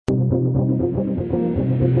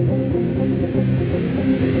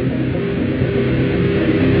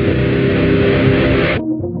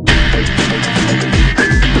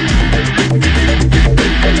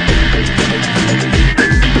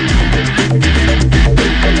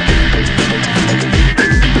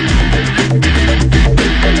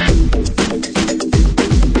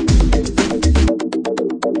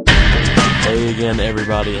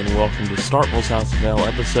Starkville's House of L,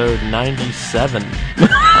 episode 97.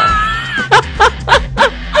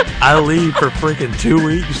 I leave for freaking 2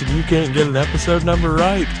 weeks and you can't get an episode number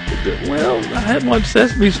right. Well, I hadn't watched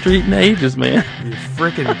Sesame Street in ages, man. You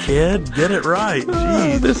freaking kid, get it right.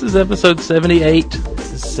 Jeez. This is episode 78.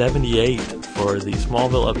 This is 78 for the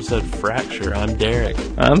Smallville episode Fracture. I'm Derek.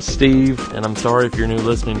 I'm Steve. And I'm sorry if you're new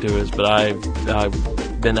listening to us, but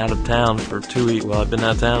I've been out of town for 2 weeks. Well, I've been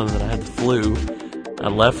out of town and then I had the flu. I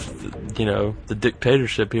left, the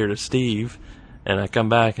dictatorship here to Steve. And I come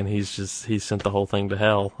back, and he sent the whole thing to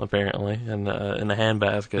hell, apparently, in a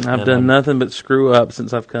handbasket. I've done nothing but screw up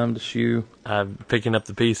since I've come to Shoe. I'm picking up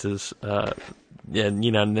the pieces. And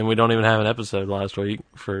then we don't even have an episode last week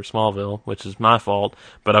for Smallville, which is my fault,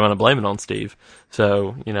 but I'm going to blame it on Steve.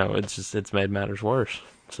 So, it's made matters worse.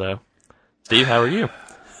 So, Steve, how are you?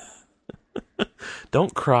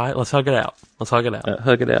 Don't cry. Let's hug it out. Hug it out.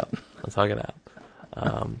 Let's hug it out.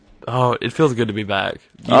 It feels good to be back.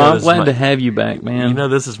 I'm glad to have you back, man.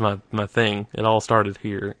 This is my thing. It all started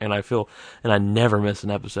here, and I never miss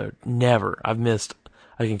an episode. Never. I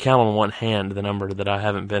can count on one hand the number that I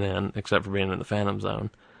haven't been in, except for being in the Phantom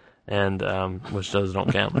Zone, and which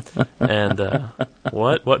don't count. And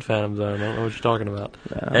what Phantom Zone? I don't know what you're talking about.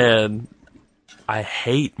 No. And I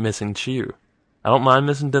hate missing Chew. I don't mind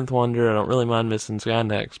missing 10th Wonder. I don't really mind missing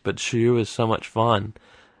Skynex, but Chew is so much fun,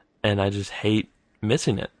 and I just hate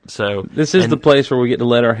missing it. So this is the place where we get to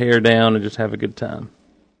let our hair down and just have a good time.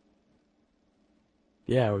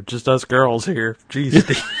 Yeah, we're just us girls here. Jeez,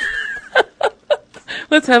 Steve.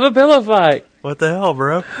 Let's have a pillow fight. What the hell,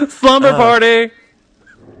 bro? Slumber party.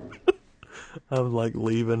 I'm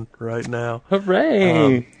leaving right now.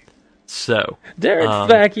 Hooray! Derek's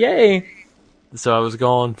back, yay! So I was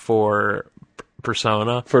gone for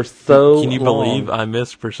Persona. For so long. Can you believe I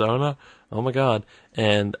missed Persona? Oh my god.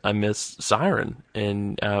 And I missed Siren.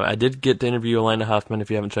 And I did get to interview Elena Huffman. If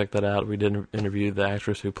you haven't checked that out, we did interview the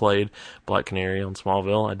actress who played Black Canary on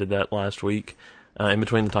Smallville. I did that last week. In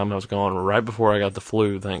between the time I was gone, right before I got the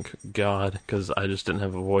flu, thank God, because I just didn't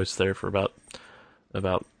have a voice there for about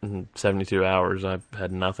 72 hours. I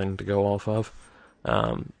had nothing to go off of.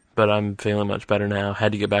 But I'm feeling much better now.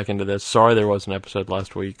 Had to get back into this. Sorry there was an episode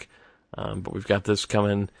last week. But we've got this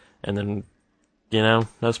coming, and then no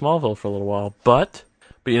Smallville for a little while. But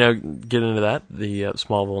get into that. The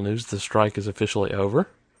Smallville news, the strike is officially over.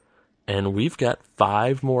 And we've got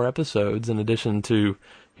 5 more episodes in addition to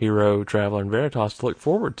Hero, Traveler, and Veritas to look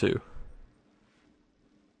forward to.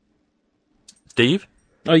 Steve?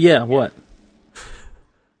 Oh, yeah, what?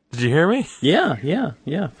 Did you hear me? Yeah.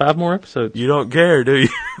 5 more episodes. You don't care, do you?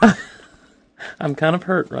 I'm kind of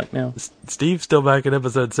hurt right now. Steve's still back at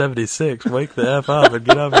episode 76. Wake the F up and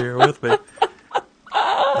get up here with me.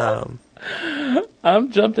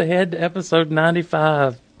 I'm jumped ahead to episode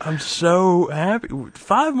 95. I'm so happy.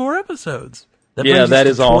 5 more episodes. That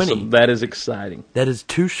is awesome. That is exciting. That is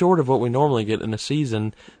too short of what we normally get in a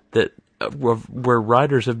season that where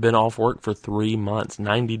writers have been off work for 3 months,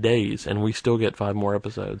 90 days, and we still get 5 more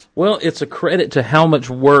episodes. Well, it's a credit to how much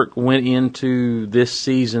work went into this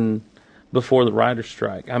season before the writer's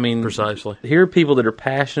strike. I mean, precisely. Here are people that are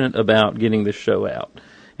passionate about getting this show out.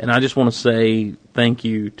 And I just want to say thank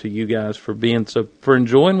you to you guys for for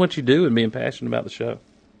enjoying what you do and being passionate about the show.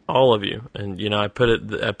 All of you. And I put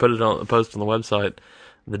it on a post on the website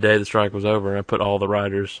the day the strike was over, and I put all the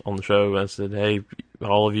writers on the show, and I said, hey,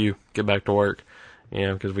 all of you, get back to work,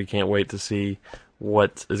 because we can't wait to see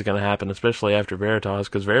what is going to happen, especially after Veritas,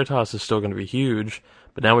 because Veritas is still going to be huge,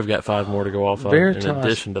 but now we've got 5 more to go off of in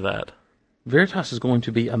addition to that. Veritas is going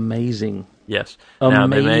to be amazing. Yes. Amazing. Now,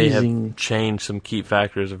 they may have changed some key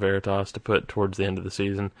factors of Veritas to put towards the end of the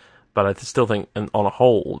season, but I still think, on a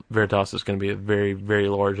whole, Veritas is going to be a very, very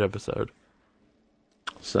large episode.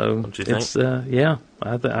 So, don't you think? It's,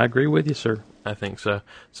 I agree with you, sir. I think so.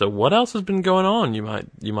 So, what else has been going on, you might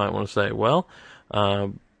want to say? Well,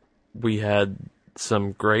 we had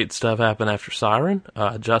some great stuff happen after Siren.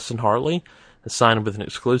 Justin Hartley has signed with an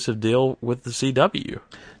exclusive deal with the CW.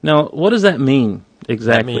 Now, what does that mean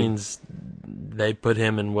exactly? That means they put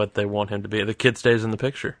him in what they want him to be. The kid stays in the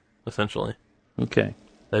picture, essentially. Okay.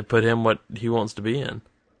 They put him what he wants to be in.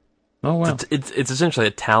 Oh, wow. It's essentially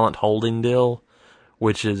a talent holding deal,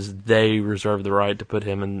 which is they reserve the right to put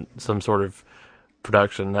him in some sort of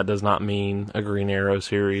production. That does not mean a Green Arrow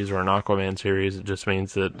series or an Aquaman series. It just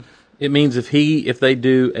means that... It means if they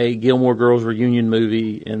do a Gilmore Girls reunion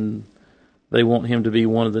movie and they want him to be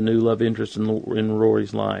one of the new love interests in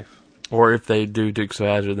Rory's life. Or if they do Dukes of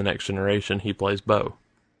Hazzard The Next Generation, he plays Bo.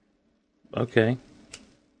 Okay.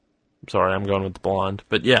 Sorry, I'm going with the blonde.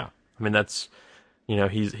 But yeah, I mean, that's,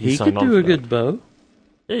 he could do a good Bo.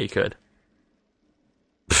 Yeah, he could.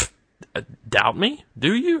 doubt me?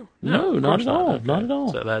 Do you? No, of not course at all. Okay. Not at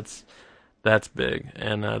all. So that's big,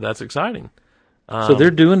 and that's exciting. So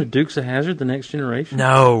they're doing a Dukes of Hazzard: The Next Generation.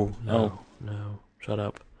 No. Oh. No. Shut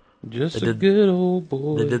up. Just They a did- good old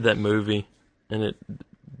boy. They did that movie, and it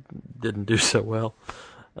didn't do so well.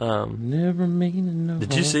 Never meaning no.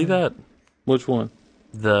 Did you see harm. that? Which one?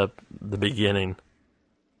 The beginning.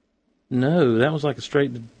 No, that was like a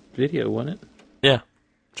straight to video, wasn't it? Yeah.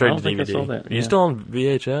 Straight I don't to think I DVD. saw that, Are you yeah. still on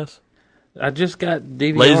VHS? I just got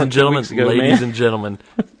DVR. Ladies and 2 gentlemen, weeks ago, ladies man. and gentlemen,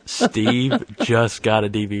 Steve just got a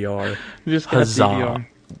DVR. Just got Huzzah. DVR.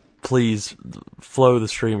 Please flow the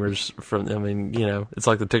streamers from, I mean, you know, it's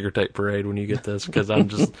like the ticker tape parade when you get this, because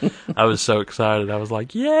I was so excited. I was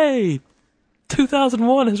like, yay!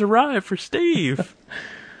 2001 has arrived for Steve.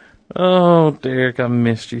 Oh, Derek, I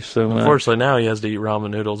missed you so much. Unfortunately, now he has to eat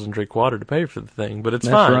ramen noodles and drink water to pay for the thing, but it's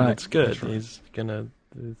That's fine. right. It's good. That's right. He's gonna.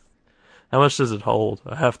 How much does it hold?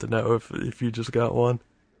 I have to know if you just got one.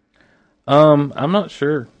 I'm not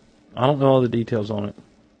sure. I don't know all the details on it.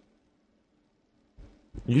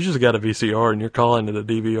 You just got a VCR and you're calling it a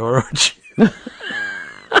DVR, aren't you?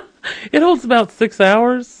 It holds about 6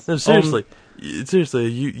 hours. No, seriously. Seriously,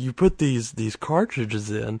 you put these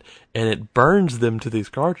cartridges in, and it burns them to these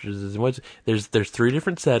cartridges. And there's 3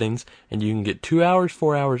 different settings, and you can get 2 hours,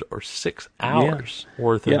 4 hours, or 6 hours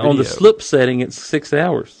worth of Yeah, video. on the slip setting, it's 6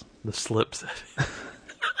 hours. The slip setting.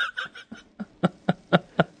 I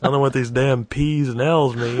don't know what these damn P's and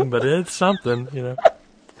L's mean, but it's something, you know.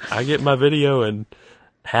 I get my video in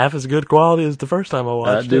half as good quality as the first time I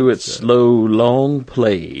watched I do it so. slow, long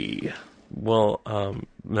play. Well,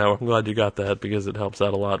 no, I'm glad you got that because it helps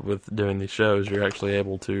out a lot with doing these shows. You're actually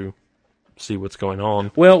able to see what's going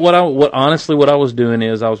on. Well, what I was doing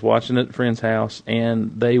is I was watching it at a friend's house,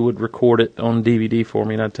 and they would record it on DVD for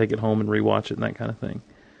me, and I'd take it home and rewatch it and that kind of thing.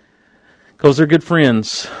 Because they're good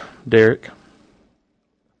friends, Derek.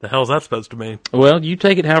 The hell's that supposed to mean? Well, you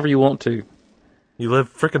take it however you want to. You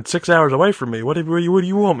live frickin' 6 hours away from me. What do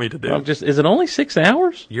you want me to do? Is it only 6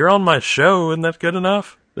 hours? You're on my show. Isn't that good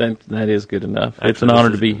enough? That is good enough. Actually, it's an honor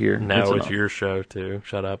this to be is- here. No, an it's your show too.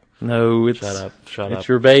 Shut up. No, it's Shut up. Shut it's up.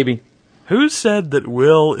 your baby. Who said that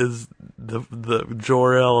Will is the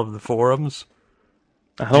Jor-El of the forums?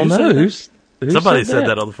 I don't you say know that? who Somebody said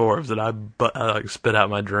that on the forums, and I like spit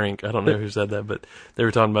out my drink. I don't know who said that, but they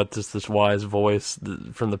were talking about this wise voice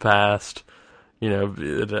from the past. You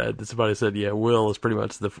know, somebody said, "Yeah, Will is pretty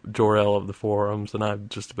much the Jor-El of the forums," and I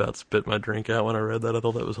just about spit my drink out when I read that. I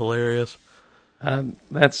thought that was hilarious.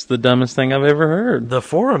 That's the dumbest thing I've ever heard. The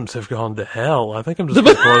forums have gone to hell. I think I'm just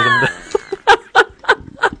going to close them down.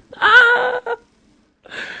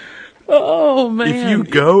 Oh man! If you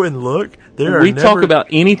go and look, we talk about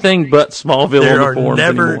anything but Smallville there on are the forums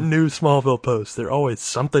never anymore. new Smallville posts. There's always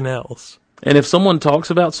something else. And if someone talks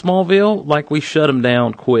about Smallville, like we shut them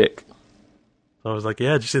down quick. I was like,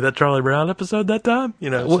 yeah, did you see that Charlie Brown episode that time? You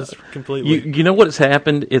know, it's just completely. You know what has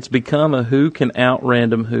happened? It's become a who can out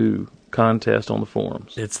random who contest on the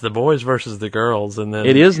forums. It's the boys versus the girls, and then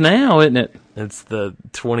It is now, isn't it? it's the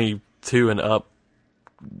 22 and up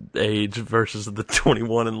age versus the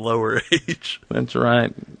 21 and lower age. That's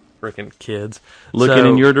right. Freaking kids. Looking So,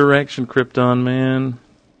 in your direction, Krypton man.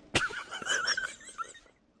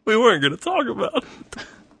 we weren't going to talk about it.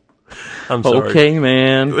 I'm sorry. Okay,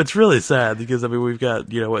 man. It's really sad because I mean we've got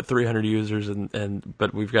 300 users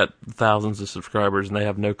but we've got thousands of subscribers and they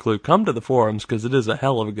have no clue. Come to the forums because it is a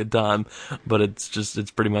hell of a good time, but it's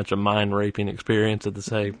pretty much a mind raping experience at the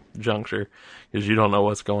same juncture because you don't know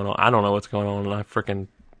what's going on. I don't know what's going on, and I freaking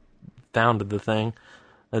founded the thing.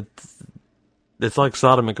 It's like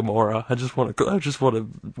Sodom and Gomorrah. I just want to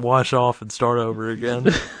wash off and start over again.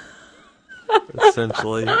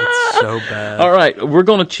 Essentially, it's so bad. All right, we're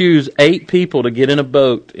going to choose 8 people to get in a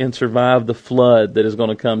boat and survive the flood that is going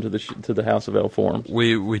to come to the House of L forums.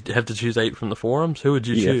 We have to choose 8 from the forums. Who would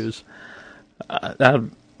you Yes. choose?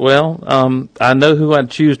 I know who I'd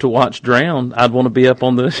choose to watch drown. I'd want to be up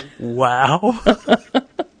on the. Wow.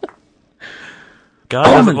 God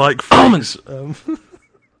doesn't like freaks.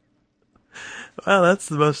 Wow, that's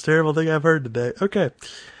the most terrible thing I've heard today. Okay.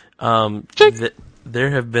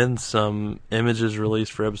 There have been some images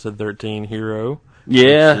released for episode 13, Hero.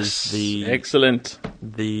 Yes, Which is excellent.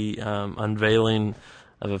 the unveiling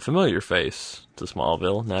of a familiar face to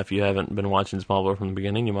Smallville. Now, if you haven't been watching Smallville from the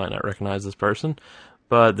beginning, you might not recognize this person.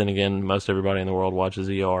 But then again, most everybody in the world watches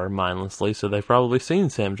ER mindlessly, so they've probably seen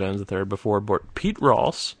Sam Jones III before. But Pete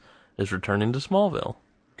Ross is returning to Smallville.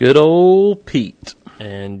 Good old Pete.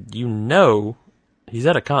 And he's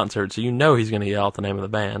at a concert, so he's going to yell out the name of the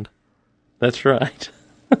band. That's right.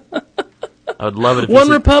 I would love it if One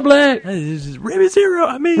Republic! Hey, this is Remy Zero.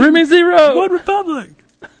 I mean, Remy Zero! One Republic.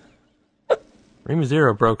 Remy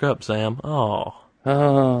Zero broke up, Sam. Oh.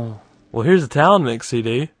 Oh. Well, here's a Talon Mix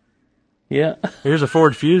CD. Yeah. Here's a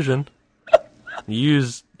Ford Fusion.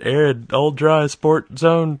 Use Arid Old Dry Sport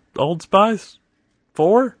Zone Old Spice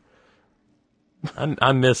 4.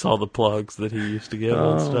 I miss all the plugs that he used to give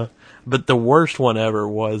and stuff. But the worst one ever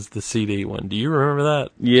was the CD one. Do you remember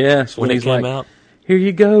that? Yes. When it came out? Here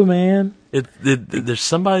you go, man. There's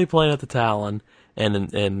somebody playing at the Talon,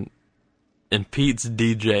 and Pete's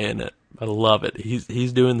DJing it. I love it.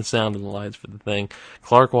 He's doing the sound and the lights for the thing.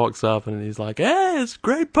 Clark walks up and he's like, "Hey, it's a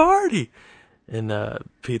great party." And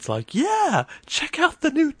Pete's like, "Yeah, check out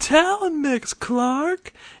the new Talon Mix,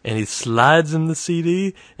 Clark." And he slides in the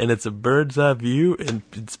CD, and it's a bird's eye view, and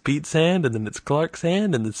it's Pete's hand, and then it's Clark's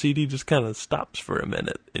hand, and the CD just kind of stops for a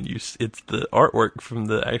minute, and it's the artwork from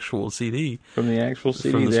the actual CD. From the actual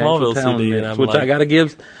CD, from the Smallville CD, Mix, which I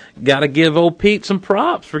gotta give old Pete some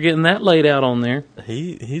props for getting that laid out on there.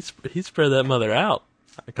 He spread that mother out,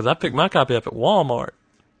 because I picked my copy up at Walmart.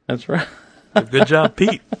 That's right. Good job,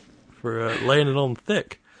 Pete, for laying it on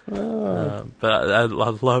thick. But I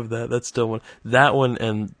love that. That's still one. That one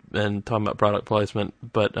and talking about product placement,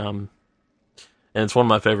 but and it's one of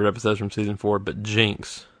my favorite episodes from season 4. But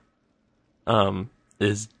Jinx,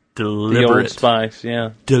 is deliberate. The Old Spice, yeah.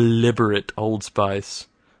 Deliberate Old Spice.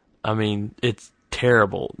 I mean, it's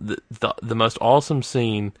terrible. The most awesome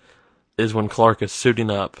scene is when Clark is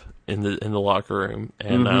suiting up in the locker room,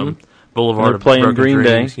 and Boulevard of playing Broken Green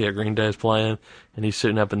Dreams. Day. Yeah, Green Day is playing, and he's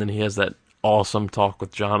suiting up, and then he has that awesome talk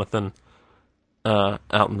with Jonathan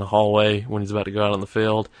out in the hallway when he's about to go out on the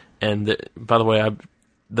field. And by the way,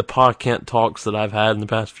 the Pa Kent talks that I've had in the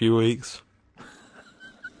past few weeks,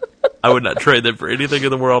 I would not trade them for anything in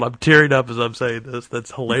the world. I'm tearing up as I'm saying this.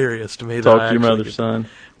 That's hilarious to me. Talk to your mother's son.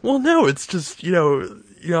 Well, no, it's just, you know,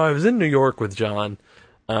 I was in New York with John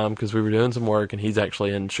because we were doing some work, and he's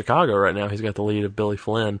actually in Chicago right now. He's got the lead of Billy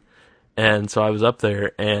Flynn. And so I was up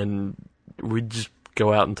there, and we'd just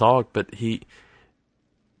go out and talk. But he,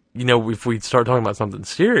 you know, if we start talking about something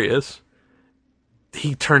serious,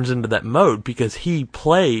 he turns into that mode because he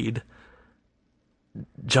played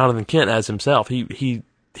Jonathan Kent as himself. He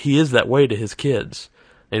is that way to his kids.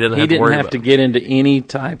 He didn't have to get into any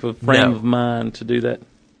type of frame of mind to do that.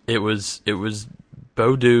 It was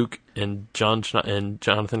Bo Duke and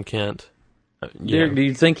Jonathan Kent. Do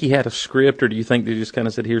you think he had a script, or do you think they just kind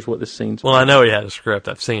of said, "Here's what this scene's"? Well, I know he had a script.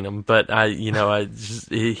 I've seen him, but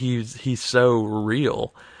he's so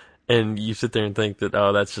real, and you sit there and think that,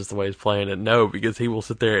 oh, that's just the way he's playing it. No, because he will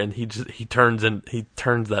sit there and he turns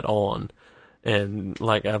that on, and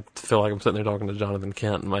like I feel like I'm sitting there talking to Jonathan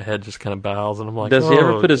Kent, and my head just kind of bows, and I'm like, does he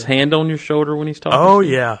ever put his hand on your shoulder when he's talking? Oh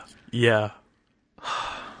yeah.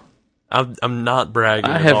 I'm not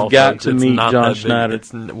bragging. I have got to meet John Schneider.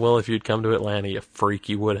 Well, if you'd come to Atlanta, you freak,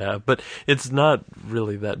 you would have. But it's not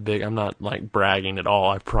really that big. I'm not like bragging at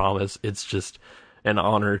all. I promise. It's just an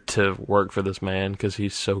honor to work for this man because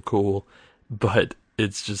he's so cool. But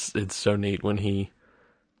it's so neat when he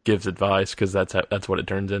gives advice because that's what it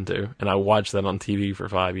turns into. And I watched that on TV for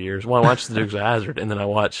 5 years. Well, I watched The Dukes of Hazzard, and then I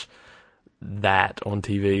watch that on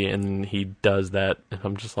TV, and he does that, and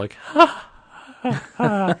I'm just like, ha.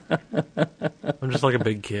 I'm just like a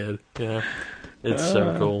big kid, you know. It's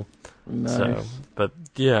so cool. Nice. So, but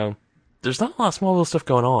yeah, there's not a lot of Smallville stuff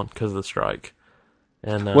going on because of the strike.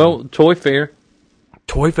 And Toy Fair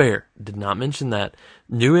did not mention that.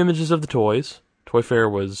 New images of the toys. Toy Fair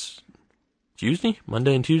was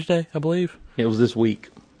Monday and Tuesday, I believe. It was this week.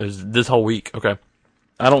 It was this whole week. Okay.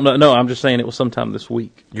 I don't know. No, I'm just saying it was sometime this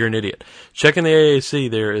week. You're an idiot. Checking the AAC,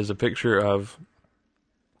 there is a picture of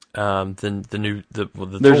the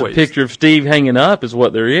There's toys. A picture of Steve hanging up is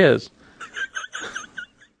what there is.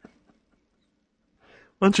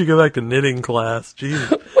 Why don't you go back to knitting class?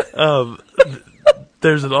 Jesus.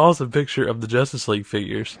 There's an awesome picture of the Justice League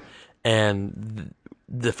figures, and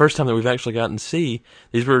the first time that we've actually gotten to see,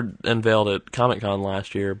 these were unveiled at Comic-Con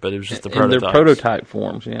last year, but it was just the prototypes. They're prototype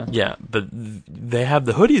forms, yeah. Yeah, but they have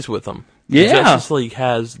the hoodies with them. Yeah. The Justice League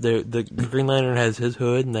has the Green Lantern has his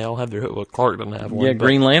hood, and they all have their hood. Well, Clark doesn't have one. Yeah,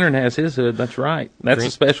 Green Lantern has his hood. That's right. That's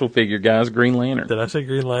a special figure, guys. Green Lantern. Did I say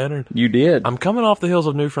Green Lantern? You did. I'm coming off the heels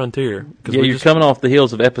of New Frontier. Yeah, you're coming off the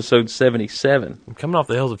heels of episode 77. I'm coming off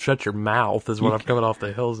the heels of Shut Your Mouth is what I'm coming off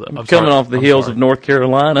the heels of. I'm coming off the heels of North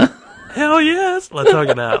Carolina. Hell yes. Let's talk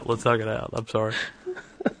it out. I'm sorry.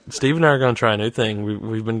 Steve and I are going to try a new thing.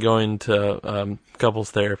 We've been going to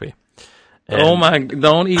couples therapy. And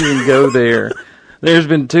don't even go there. There's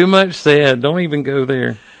been too much said. Don't even go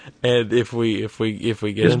there. And if we get It's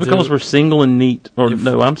into because we're single and neat. Or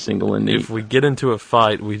no, I'm single and neat. if we get into a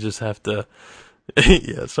fight, we just have to.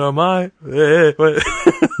 Yeah, so am I.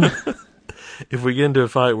 If we get into a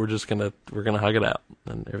fight, we're gonna hug it out,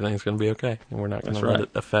 and everything's gonna be okay, and we're not gonna That's let right. it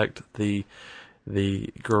affect the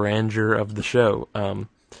grandeur of the show.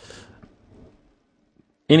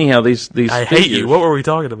 Anyhow, these I figures, hate you. What were we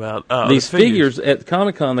talking about? these the figures at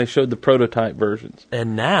Comic-Con, they showed the prototype versions.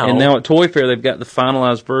 and now And now at Toy Fair, they've got the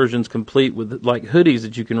finalized versions complete with like hoodies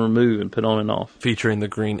that you can remove and put on and off. featuring the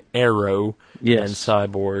Green Arrow Yes. and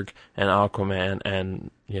Cyborg and Aquaman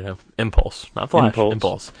and Impulse, not Flash,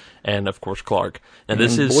 Impulse. and of course Clark. Now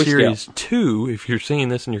this And is Boy Series Scout. 2. If you're seeing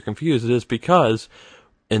this and you're confused, it is because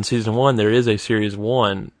in Season 1 there is a Series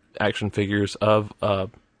 1 action figures of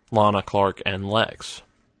Lana, Clark, and Lex.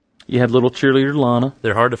 You had little cheerleader Lana.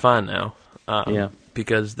 They're hard to find now, Yeah.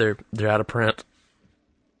 because they're out of print.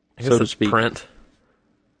 I guess So to it's speak. print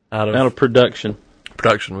out Out of production.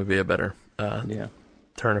 production would be a better Yeah.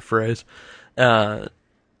 turn of phrase.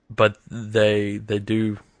 But they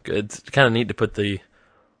do. It's kind of neat to put the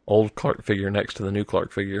old Clark figure next to the new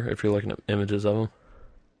Clark figure if you're looking at images of him.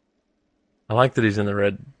 I like that he's in the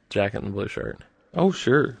red jacket and blue shirt. Oh,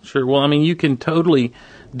 sure. Well, I mean, you can totally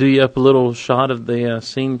do you up a little shot of the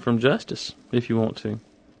scene from Justice if you want to.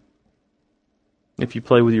 If you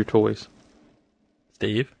play with your toys.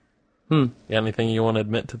 Steve, you got anything you want to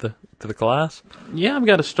admit to the class? Yeah, I've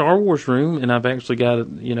got a Star Wars room, and I've actually got a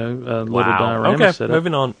little diorama Okay, set up.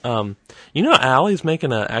 moving on. Allie's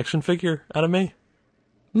making an action figure out of me.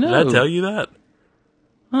 No. Did I tell you that?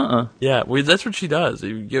 Uh-uh. Yeah, that's what she does.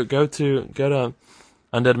 You go to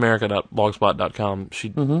undeadamerica.blogspot.com.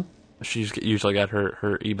 She's usually got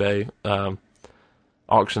her eBay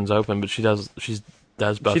auctions open, but she does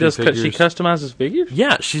Buffy figures. She customizes figures?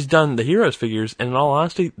 Yeah, she's done the Heroes figures, and in all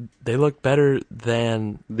honesty, they look better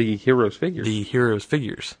than The Heroes figures. the Heroes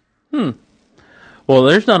figures. Well,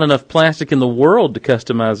 there's not enough plastic in the world to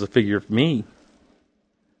customize a figure for me.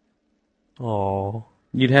 Oh,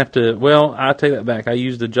 You'd have to. Well, I take that back. I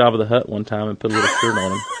used the Jabba the Hutt one time and put a little shirt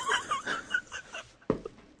on him.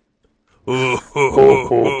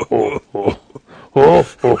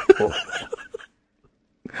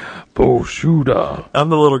 Boshuda. I'm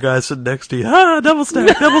the little guy sitting next to you. Double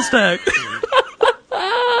stack, double stack.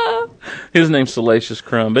 His name's Salacious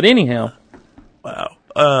Crumb. But anyhow,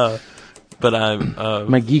 Wow. But I'm.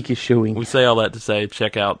 my geek is showing. We say all that to say,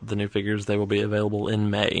 check out the new figures. They will be available in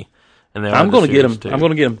May, and I'm going to get them. I'm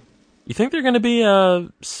going to get them. You think they're going to be a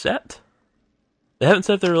set? They haven't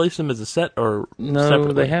said if they're releasing them as a set or No,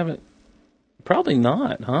 separately. they haven't. Probably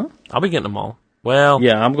not, huh? I'll be getting them all. Well,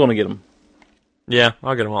 Yeah, I'm going to get them. yeah,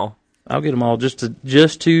 I'll get them all. I'll get them all just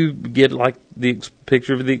to get like the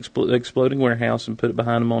picture of the exploding warehouse and put it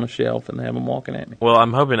behind them on a shelf and have them walking at me. Well,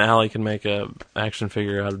 I'm hoping Allie can make a action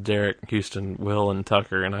figure out of Derek, Houston, Will, and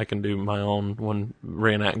Tucker, and I can do my own one,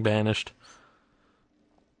 reenact Banished.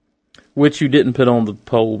 Which you didn't put on the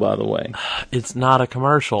poll, by the way. It's not a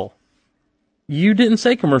commercial. You didn't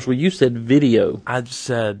say commercial. You said video. I just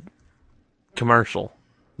said commercial.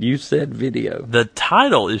 You said video. The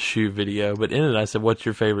title is shoe video, but in it I said, what's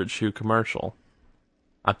your favorite shoe commercial?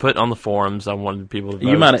 I put on the forums, I wanted people to vote.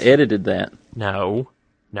 You might have edited that. No.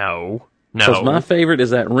 Because my favorite is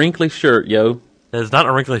that wrinkly shirt, yo. It's not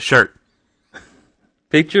a wrinkly shirt.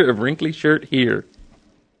 Picture of wrinkly shirt here.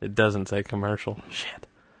 It doesn't say commercial. Shit.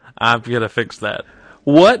 I've got to fix that.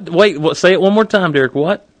 What? Wait, what? Say it one more time, Derek.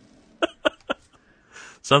 What?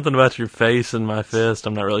 Something about your face and my fist,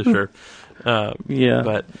 I'm not really sure. Yeah.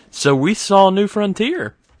 But so we saw New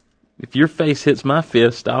Frontier. If your face hits my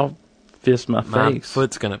fist, I'll fist my My face.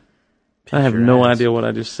 foot's going to... I have no idea what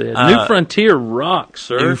I just said. Uh, New Frontier rocks,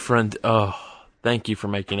 sir. New Front. Oh, thank you for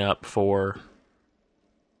making up for...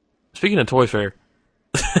 Speaking of Toy Fair.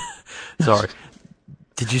 Sorry.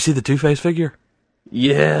 Did you see the Two-Face figure?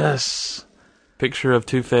 Yes. Picture of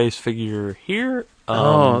Two-Face figure here.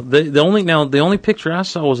 The only picture I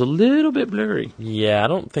saw was a little bit blurry. Yeah, I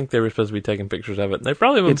don't think they were supposed to be taking pictures of it. They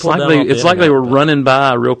probably would It's like they were running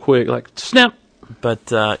by real quick, like snap.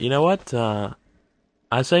 But you know what?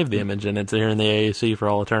 I saved the image, and it's here in the AAC for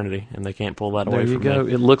all eternity, and they can't pull that There away you from go.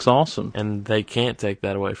 me. It looks awesome. And they can't take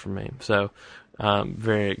that away from me. So I'm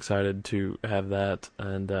very excited to have that,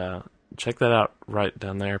 and check that out right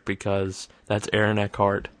down there, because that's Aaron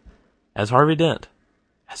Eckhart as Harvey Dent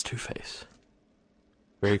as Two-Face.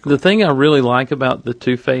 Very cool. The thing I really like about the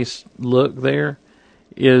Two-Face look there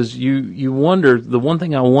is you wonder, the one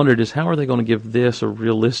thing I wondered is how are they going to give this a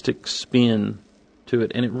realistic spin to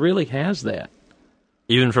it? And it really has that.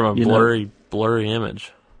 Even from a blurry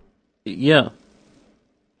image. Yeah.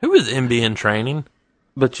 Who was MB in training?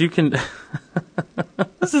 But you can.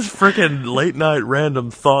 This is freaking late night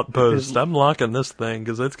random thought post. I'm locking this thing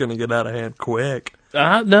because it's going to get out of hand quick.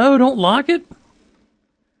 No, don't lock it.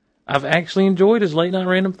 I've actually enjoyed his late night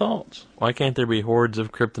random thoughts. Why can't there be hordes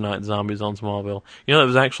of kryptonite zombies on Smallville? You know, that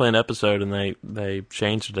was actually an episode, and they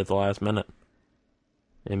changed it at the last minute.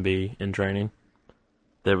 MB in training.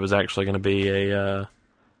 There was actually going to be a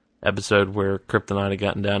episode where kryptonite had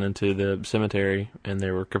gotten down into the cemetery, and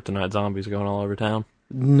there were kryptonite zombies going all over town.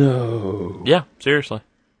 No. Yeah, seriously.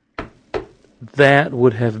 That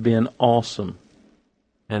would have been awesome.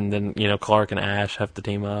 And then, you know, Clark and Ash have to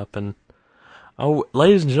team up. And oh,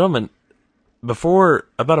 ladies and gentlemen, before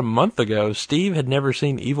about a month ago, Steve had never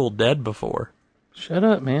seen Evil Dead before. Shut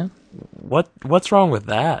up, man. What's wrong with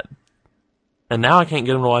that? And now I can't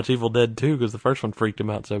get him to watch Evil Dead 2 because the first one freaked him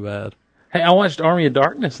out so bad. Hey, I watched Army of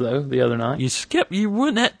Darkness, though, the other night. You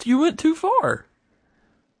went too far.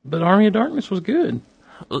 But Army of Darkness was good.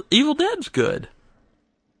 Evil Dead's good.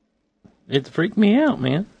 It freaked me out,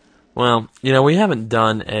 man. Well, you know, we haven't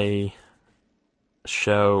done a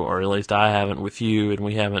show, or at least I haven't with you, and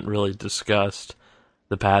we haven't really discussed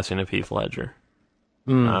the passing of Heath Ledger.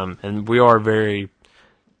 And we are very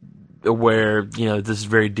aware, you know, this is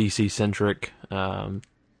very DC-centric. Our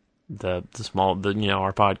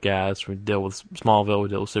podcast, we deal with Smallville, we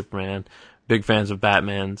deal with Superman. Big fans of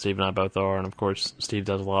Batman, Steve and I both are, and of course, Steve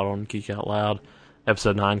does a lot on Geek Out Loud.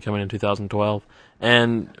 Episode 9 coming in 2012.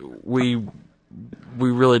 And we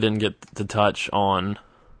really didn't get to touch on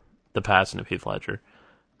the passing of Heath Ledger.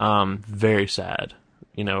 Very sad.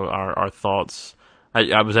 You know, our thoughts.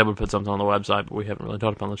 I was able to put something on the website, but we haven't really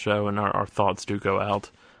talked about on the show, and our thoughts do go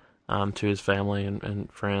out to his family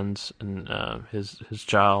and friends and his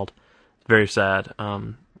child. Very sad.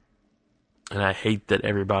 And I hate that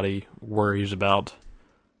everybody worries about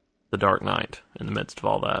The Dark Knight in the midst of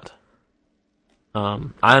all that.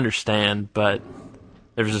 I understand, but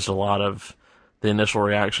there's just a lot of the initial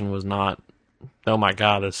reaction was not, oh my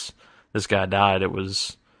god, this guy died. It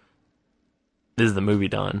was, is the movie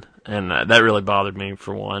done? And that really bothered me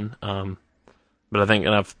for one. But I think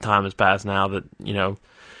enough time has passed now that, you know,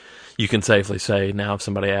 you can safely say now if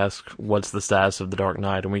somebody asks what's the status of The Dark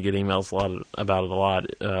Knight, and we get emails about it a lot,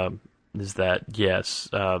 is that yes,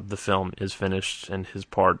 the film is finished and his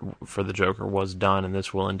part for the Joker was done, and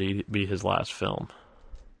this will indeed be his last film.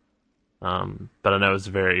 But I know it's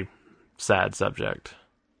a very sad subject,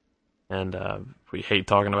 and we hate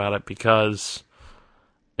talking about it because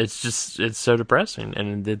it's so depressing.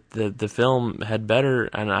 And the film had better,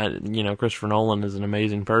 and Christopher Nolan is an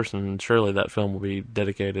amazing person, and surely that film will be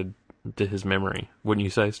dedicated to his memory. Wouldn't you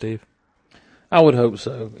say, Steve? I would hope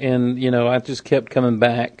so. And I just kept coming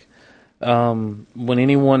back. When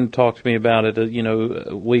anyone talked to me about it,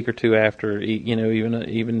 a week or two after,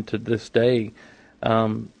 even to this day,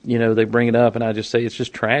 they bring it up, and I just say it's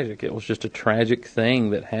just tragic. It was just a tragic thing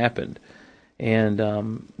that happened. And,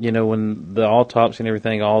 when the autopsy and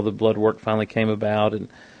everything, all the blood work finally came about, and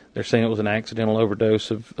they're saying it was an accidental overdose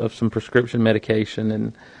of some prescription medication.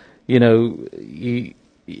 And,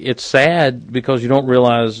 it's sad because you don't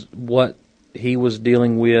realize what he was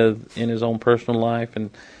dealing with in his own personal life.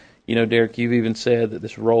 And, Derek, you've even said that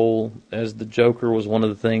this role as the Joker was one of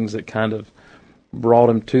the things that kind of brought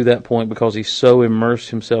him to that point because he so immersed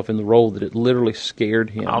himself in the role that it literally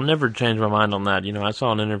scared him. I'll never change my mind on that. I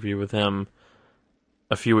saw an interview with him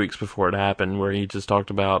a few weeks before it happened where he just talked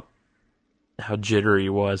about how jittery he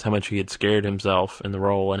was, how much he had scared himself in the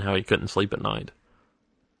role, and how he couldn't sleep at night.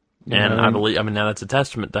 And I believe, now that's a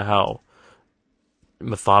testament to how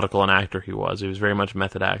methodical an actor he was. He was very much a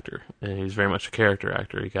method actor, and he was very much a character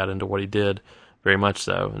actor. He got into what he did, very much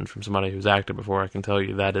so. And from somebody who's acted before, I can tell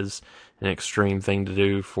you that is an extreme thing to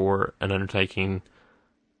do for an undertaking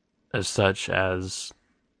as such as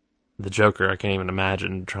the Joker. I can't even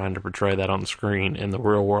imagine trying to portray that on the screen in the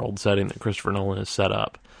real world setting that Christopher Nolan has set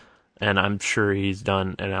up. And I'm sure he's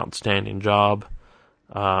done an outstanding job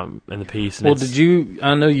in the piece. And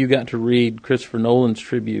I know you got to read Christopher Nolan's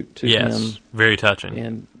tribute to him. Yes, very touching.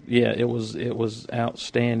 And yeah, it was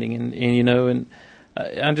outstanding. And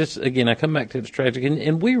I just, again, I come back to it's tragic.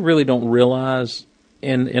 And we really don't realize,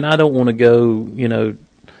 and I don't want to go,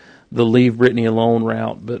 the leave Britney alone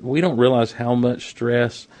route, but we don't realize how much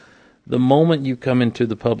stress, the moment you come into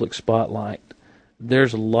the public spotlight,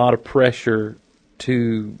 there's a lot of pressure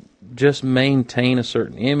to just maintain a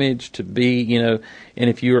certain image, to be, and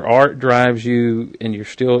if your art drives you and you're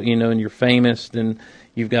still, and you're famous, then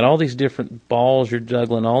you've got all these different balls you're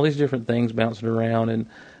juggling, all these different things bouncing around.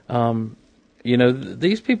 And,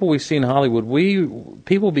 these people we see in Hollywood,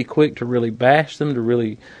 people be quick to really bash them, to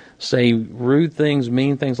really say rude things,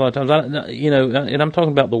 mean things a lot of times. And I'm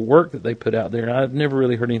talking about the work that they put out there. I've never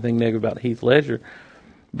really heard anything negative about Heath Ledger.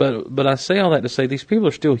 But I say all that to say these people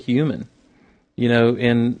are still human,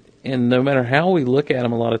 and no matter how we look at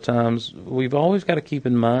them, a lot of times we've always got to keep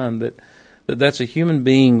in mind that that's a human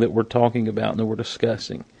being that we're talking about and that we're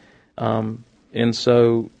discussing. And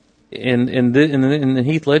so, in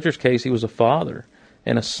Heath Ledger's case, he was a father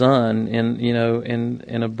and a son,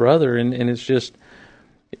 and a brother, and it's just.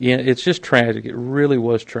 Yeah, it's just tragic. It really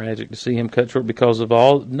was tragic to see him cut short because of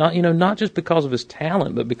not just because of his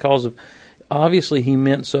talent, but because of obviously he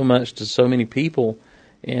meant so much to so many people,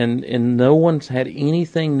 and no one's had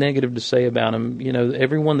anything negative to say about him.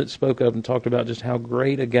 Everyone that spoke up and talked about just how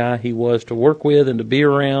great a guy he was to work with and to be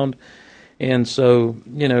around. And so,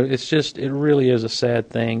 it really is a sad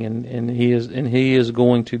thing, and he is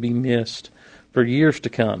going to be missed for years to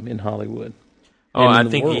come in Hollywood. Oh, I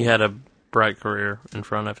think he had a bright career in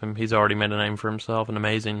front of him. He's already made a name for himself, an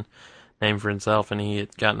amazing name for himself, and he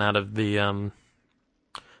had gotten out of the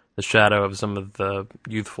shadow of some of the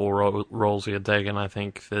youthful roles he had taken. I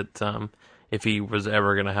think that if he was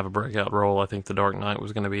ever going to have a breakout role, I think The Dark Knight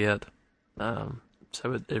was going to be it.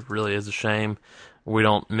 So it really is a shame. We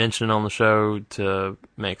don't mention it on the show to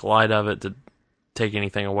make light of it, to take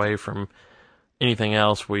anything away from anything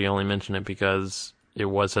else. We only mention it because it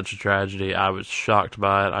was such a tragedy. I was shocked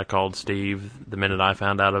by it. I called Steve the minute I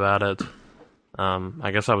found out about it.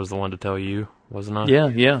 I guess I was the one to tell you, wasn't I?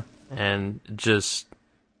 Yeah. And just,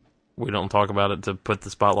 we don't talk about it to put the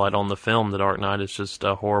spotlight on the film, The Dark Knight. It's just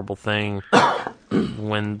a horrible thing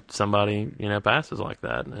when somebody, passes like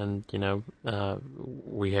that. And,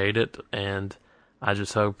 we hate it. And I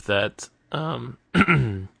just hope that a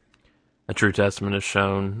true testament is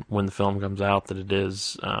shown when the film comes out, that it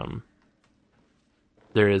is...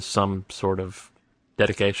 there is some sort of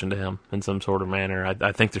dedication to him in some sort of manner.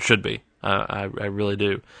 I think there should be. I really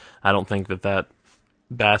do. I don't think that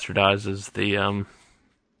bastardizes the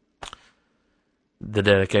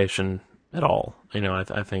dedication at all.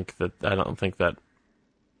 I think that, I don't think that,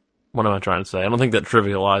 what am I trying to say? I don't think that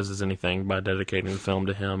trivializes anything by dedicating the film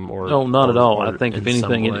to him No, not at all. I think if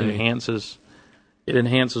anything, it enhances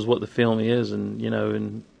what the film is,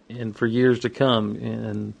 and, and for years to come.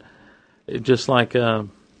 And just like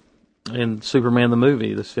in Superman the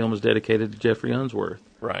movie, this film is dedicated to Jeffrey Unsworth.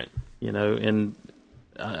 Right. And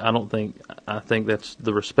I think that's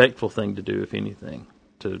the respectful thing to do, if anything,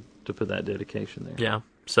 to put that dedication there. Yeah.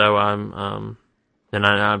 So and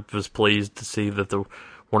I was pleased to see that the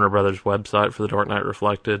Warner Brothers website for The Dark Knight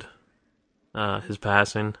reflected his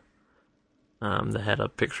passing. They had a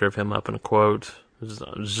picture of him up in a quote. It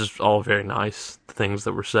was just all very nice things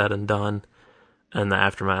that were said and done in the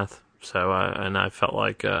aftermath. So I felt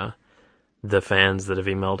like the fans that have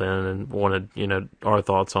emailed in and wanted our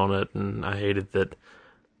thoughts on it, and I hated that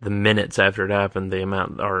the minutes after it happened, the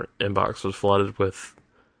amount our inbox was flooded with,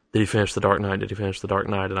 "Did he finish The Dark Knight? Did he finish The Dark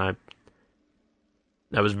Knight?" And I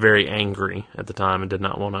was very angry at the time and did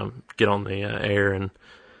not want to get on the air and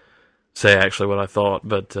say actually what I thought,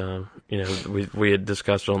 but we had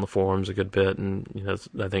discussed it on the forums a good bit, and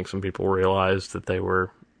I think some people realized that they were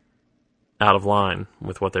out of line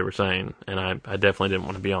with what they were saying, and I definitely didn't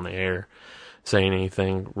want to be on the air saying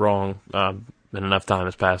anything wrong. And enough time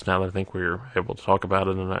has passed now that I think we're able to talk about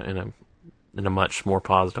it in a much more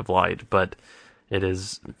positive light. But it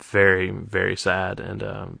is very, very sad,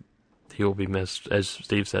 and he will be missed, as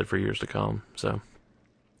Steve said, for years to come. So,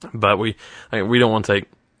 but we don't want to take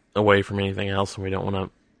away from anything else, and we don't want to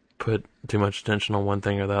put too much attention on one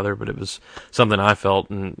thing or the other, but it was something I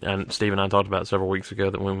felt, and Steve and I talked about several weeks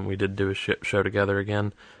ago, that when we did do a show together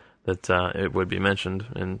again, that it would be mentioned,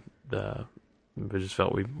 and we just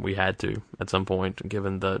felt we had to at some point,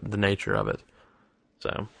 given the nature of it.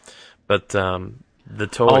 So, but the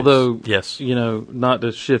toys, although, yes, not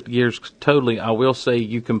to shift gears totally, I will say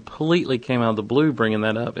you completely came out of the blue bringing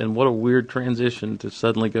that up, and what a weird transition to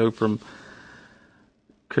suddenly go from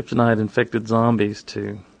kryptonite-infected zombies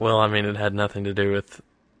to... Well, I mean, it had nothing to do with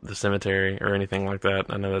the cemetery or anything like that.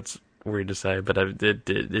 I know that's weird to say, but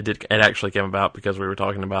it actually came about because we were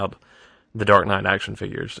talking about the Dark Knight action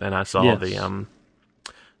figures, and I saw the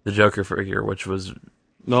Joker figure, which was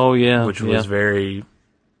was very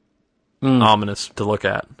ominous to look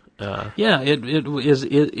at.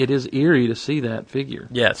 It is eerie to see that figure.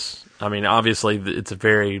 Yes, I mean, obviously it's a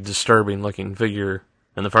very disturbing looking figure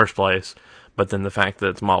in the first place. But then the fact that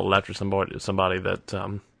it's modeled after somebody that...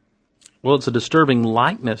 well, it's a disturbing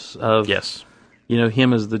likeness of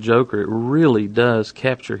him as the Joker. It really does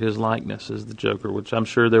capture his likeness as the Joker, which I'm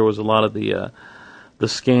sure there was a lot of the the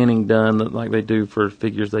scanning done like they do for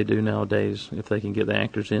figures they do nowadays. If they can get the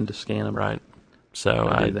actors in to scan them, Right. So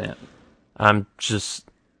I do that. I'm just,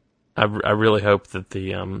 I really hope that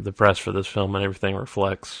the press for this film and everything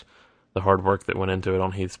reflects the hard work that went into it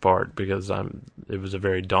on Heath's part, because it was a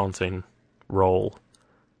very daunting role,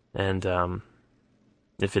 and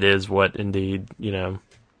if it is what indeed,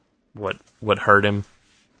 what hurt him,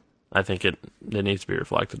 I think it needs to be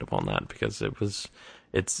reflected upon that, because it was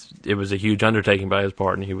a huge undertaking by his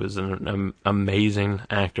part, and he was an amazing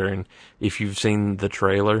actor. And if you've seen the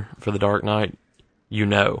trailer for The Dark Knight,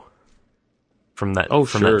 from that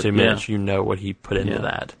 2 minutes, what he put into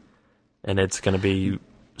that, and it's going to be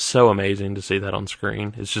so amazing to see that on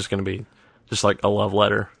screen. It's just going to be just like a love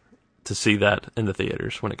letter to see that in the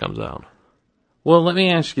theaters when it comes out. Well, let me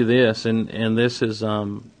ask you this, and this is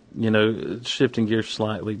shifting gears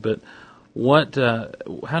slightly, but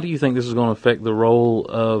how do you think this is going to affect the role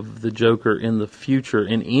of the Joker in the future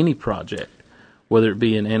in any project, whether it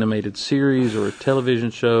be an animated series or a television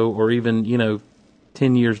show, or even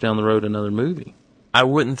 10 years down the road another movie? I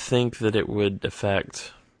wouldn't think that it would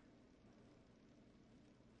affect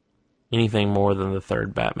anything more than the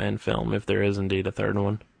third Batman film, if there is indeed a third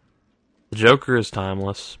one. The Joker is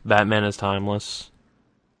timeless. Batman is timeless.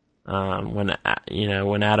 When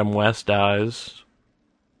Adam West dies,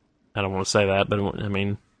 I don't want to say that, but I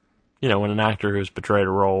mean, when an actor who's portrayed a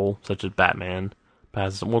role such as Batman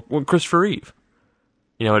passes, Christopher Reeve,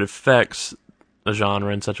 it affects a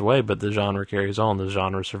genre in such a way, but the genre carries on. The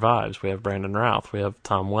genre survives. We have Brandon Routh. We have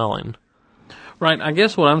Tom Welling. Right. I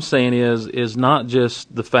guess what I'm saying is not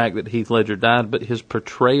just the fact that Heath Ledger died, but his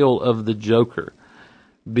portrayal of the Joker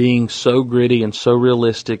being so gritty and so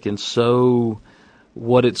realistic and so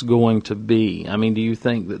what it's going to be. I mean, do you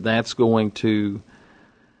think that that's going to,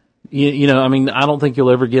 I mean, I don't think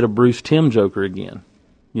you'll ever get a Bruce Timm Joker again.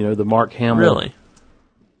 The Mark Hamill. Really?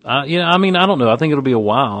 I mean, I don't know. I think it'll be a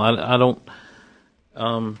while. I don't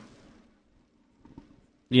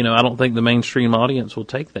think the mainstream audience will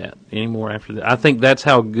take that anymore after that. I think that's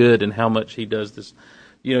how good and how much he does this.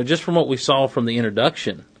 Just from what we saw from the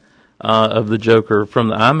introduction of the Joker from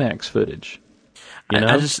the IMAX footage.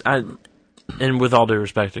 And with all due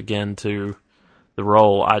respect again to the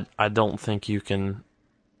role, I don't think you can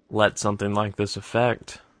let something like this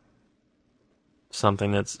affect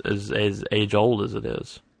something that's as age old as it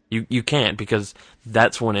is. You can't, because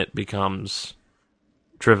that's when it becomes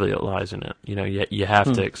trivializing it. You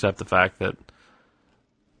have to accept the fact that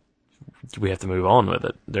we have to move on with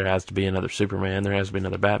it. There has to be another Superman. There has to be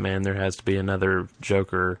another Batman. There has to be another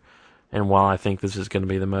Joker. And while I think this is going to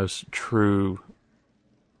be the most true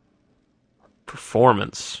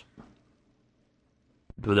performance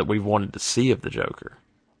that we've wanted to see of the Joker,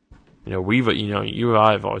 you and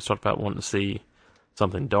I have always talked about wanting to see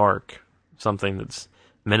something dark, something that's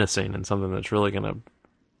menacing, and something that's really going to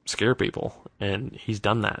scare people, and he's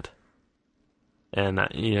done that. And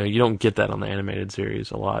you don't get that on the animated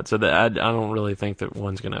series a lot, so that I don't really think that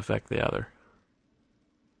one's going to affect the other.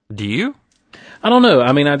 Do you? I don't know.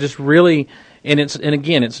 I mean, I just really, and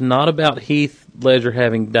again, it's not about Heath Ledger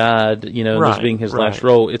having died, this being his last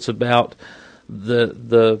role. It's about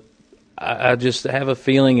I just have a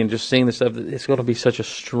feeling, and just seeing the stuff, that it's going to be such a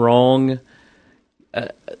strong,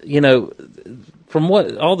 from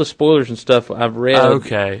what all the spoilers and stuff I've read.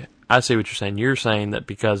 Okay, I see what you're saying. You're saying that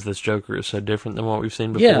because this Joker is so different than what we've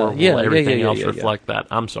seen before, will everything else reflect that?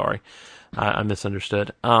 I'm sorry, I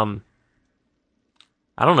misunderstood.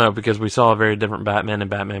 I don't know, because we saw a very different Batman in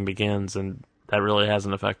Batman Begins, and that really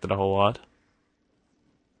hasn't affected a whole lot.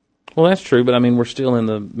 Well, that's true, but I mean, we're still in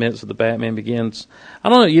the midst of the Batman Begins. I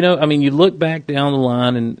don't know, I mean, you look back down the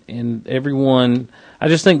line, and everyone, I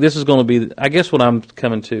just think this is going to be, I guess what I'm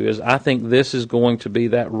coming to is, I think this is going to be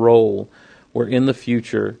that role where in the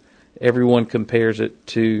future, everyone compares it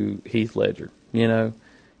to Heath Ledger.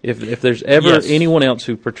 If there's ever anyone else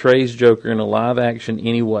who portrays Joker in a live action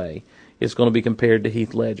anyway, it's going to be compared to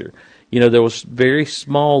Heath Ledger. There was very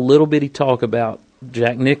small, little bitty talk about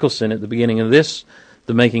Jack Nicholson at the beginning of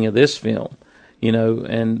the making of this film,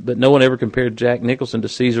 but no one ever compared Jack Nicholson to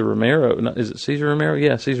Cesar Romero. Is it Cesar Romero?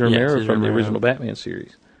 Yeah, Cesar Romero from the original Batman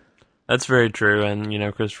series. That's very true,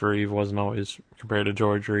 and Christopher Reeve wasn't always compared to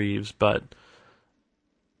George Reeves, but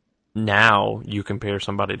now you compare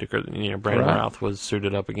somebody to Brandon Routh was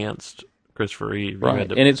suited up against Christopher Reeve. Right,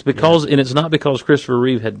 and it's because and it's not because Christopher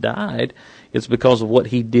Reeve had died; it's because of what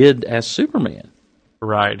he did as Superman.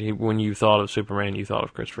 Right. When you thought of Superman, you thought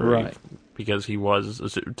of Christopher Reeve, because he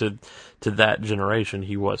was to that generation,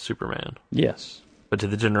 he was Superman. Yes, but to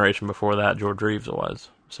the generation before that, George Reeves was.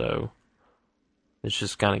 So It's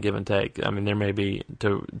just kind of give and take. I mean, there may be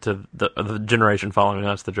to the generation following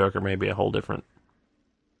us, the Joker may be a whole different.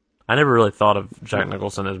 I never really thought of Jack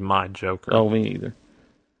Nicholson as my Joker. Oh, me either.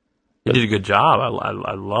 He did a good job.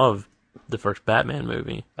 I love the first Batman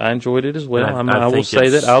movie. I enjoyed it as well. I I will think say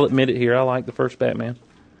it's- that. I'll admit it here. I like the first Batman.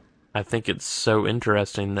 I think it's so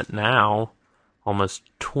interesting that now, almost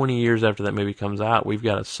 20 years after that movie comes out, we've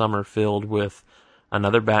got a summer filled with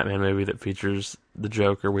another Batman movie that features the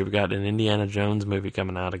Joker. We've got an Indiana Jones movie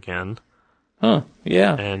coming out again. Huh,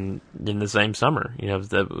 yeah. And in the same summer. You know,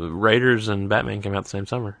 the Raiders and Batman came out the same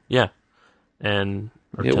summer. Yeah. And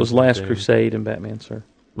It was Last Crusade and Batman, sir.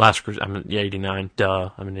 Last Crusade. I'm 89. Duh.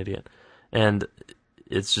 I'm an idiot. And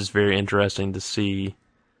it's just very interesting to see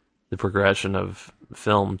the progression of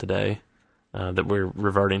film today, that we're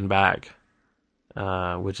reverting back,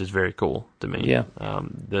 which is very cool to me. Yeah.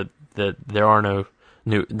 That there are no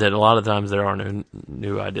new, that a lot of times there are no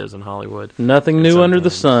new ideas in Hollywood. Nothing new under the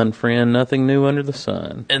sun, friend. Nothing new under the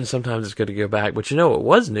sun. And sometimes it's good to go back. But you know what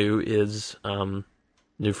was new is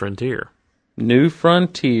New Frontier. New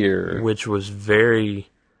Frontier. Which was very,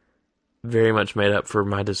 very much made up for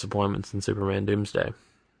my disappointments in Superman Doomsday.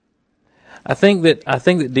 I think that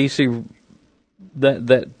DC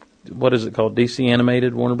that what is it called? DC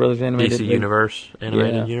Animated, Warner Brothers Animated, DC Universe,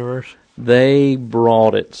 Animated Universe. They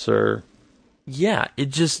brought it, sir. Yeah, it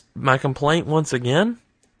just, my complaint once again,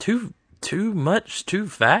 too much, too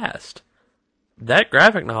fast. That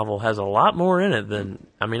graphic novel has a lot more in it than,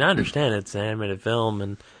 I mean, I understand it's an animated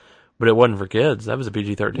film, but it wasn't for kids. That was a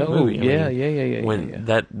PG-13 movie. Yeah. When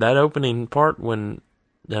that opening part, when,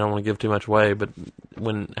 I don't want to give too much away, but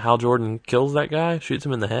when Hal Jordan kills that guy, shoots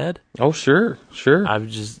him in the head. Oh, sure.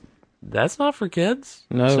 That's not for kids.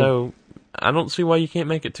 No. So I don't see why you can't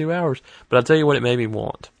make it 2 hours. But I'll tell you what it made me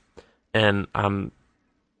want. And I'm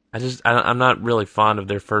not really fond of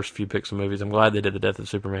their first few picks of movies. I'm glad they did The Death of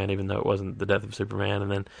Superman, even though it wasn't The Death of Superman.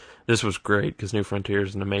 And then this was great because New Frontier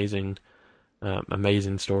is an amazing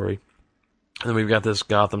story. And then we've got this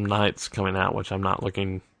Gotham Knights coming out, which I'm not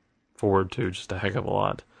looking forward to just a heck of a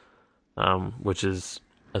lot. Which is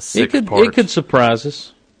a 6-part. It could surprise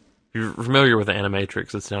us. If you're familiar with the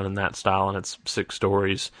Animatrix, it's done in that style, and it's 6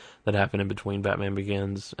 stories that happen in between Batman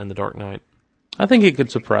Begins and The Dark Knight. I think it could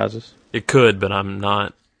surprise us. It could, but I'm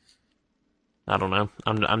not. I don't know.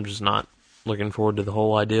 I'm just not looking forward to the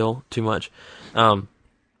whole ideal too much. Then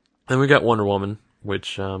we got Wonder Woman,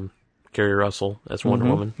 which Kerry Russell as Wonder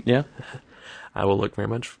Woman. Yeah, I will look very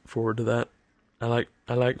much forward to that. I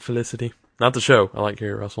like Felicity, not the show. I like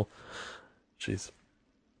Kerry Russell. She's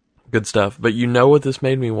good stuff. But you know what this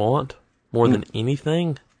made me want more than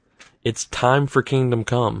anything? It's time for Kingdom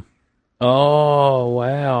Come. Oh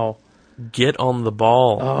wow! Get on the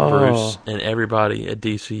ball, Oh. Bruce, and everybody at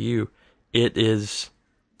DCU. It is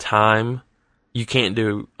time. You can't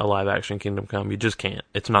do a live-action Kingdom Come. You just can't.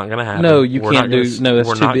 It's not going to happen. No, you We're can't not gonna do. No, that's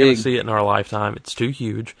We're too not going big. to see it in our lifetime. It's too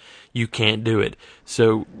huge. You can't do it.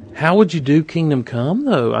 So How would you do Kingdom Come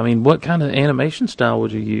though? I mean, what kind of animation style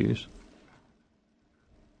would you use?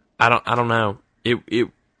 I don't know.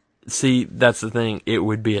 See, that's the thing. It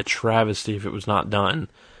would be a travesty if it was not done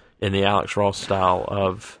in the Alex Ross style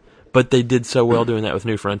of. But they did so well doing that with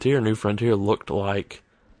New Frontier. New Frontier looked like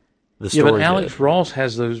the story. Yeah, but Alex Ross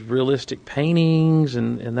has those realistic paintings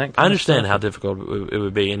and that kind I understand of how stuff. difficult it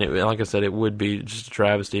would be, and like I said, it would be just a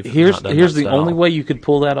travesty if it was Here's not done here's that the style. only way you could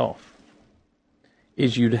pull that off.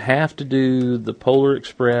 Is you'd have to do the Polar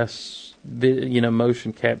Express,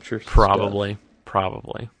 motion capture. Probably.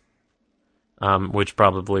 Which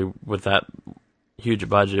probably with that huge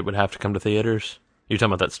budget would have to come to theaters. You're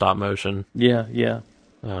talking about that stop motion. Stuff. Yeah.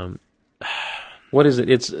 What is it?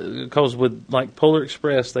 It's because with like Polar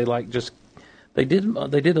Express, they did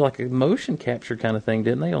like a motion capture kind of thing,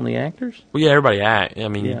 didn't they, on the actors? Well, yeah, everybody act. I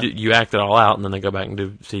mean, Yeah. you act it all out, and then they go back and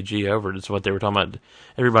do CG over it. It's what they were talking about.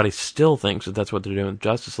 Everybody still thinks that that's what they're doing with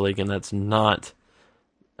Justice League, and that's not.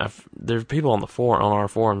 There's people on our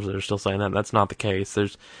forums that are still saying that that's not the case.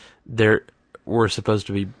 There were supposed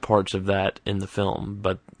to be parts of that in the film,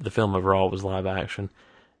 but the film overall was live action.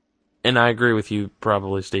 And I agree with you,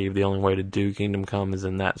 probably, Steve. The only way to do Kingdom Come is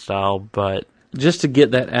in that style, but Just to get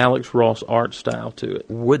that Alex Ross art style to it.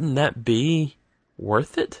 wouldn't that be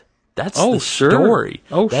worth it? That's Oh, the sure. story.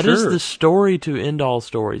 Oh, That is sure. the story to end all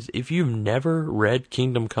stories. If you've never read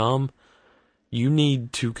Kingdom Come, you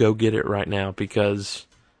need to go get it right now, because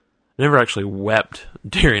I never actually wept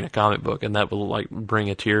during a comic book, and that will like bring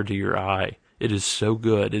a tear to your eye. It is so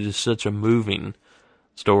good. It is such a moving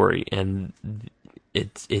story, and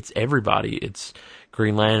it's everybody. It's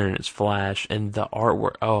Green Lantern, it's Flash, and the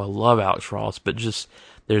artwork. Oh, I love Alex Ross, but just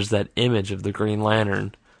there's that image of the Green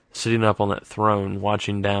Lantern sitting up on that throne,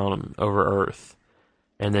 watching down over Earth.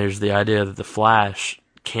 And there's the idea that the Flash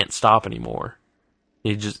can't stop anymore.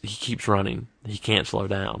 He keeps running. He can't slow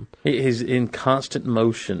down. He's in constant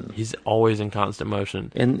motion. He's always in constant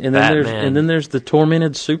motion. And then there's the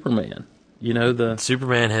tormented Superman. You know, the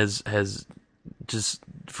Superman has just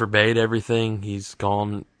forbade everything. He's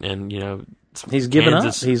gone, and he's given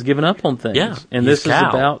up. He's given up on things. Yeah, and this is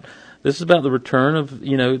about the return of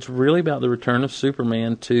it's really about the return of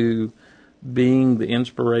Superman to being the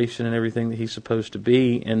inspiration and everything that he's supposed to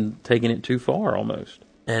be, and taking it too far almost.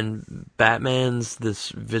 And Batman's this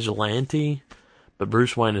vigilante, but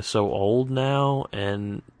Bruce Wayne is so old now,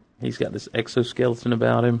 and he's got this exoskeleton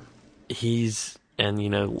about him. And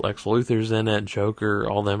Lex Luthor's in it, Joker,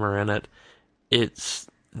 all them are in it. It's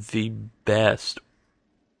the best.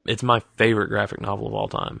 It's my favorite graphic novel of all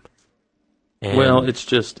time. And well,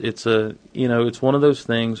 it's one of those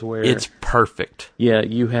things where it's perfect. Yeah,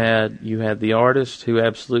 you had the artist who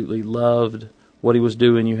absolutely loved what he was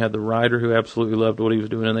doing. You had the writer who absolutely loved what he was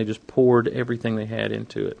doing, and they just poured everything they had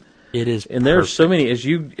into it. It is, and there's so many as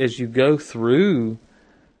you go through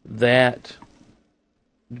that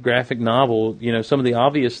graphic novel. Some of the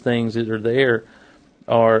obvious things that are there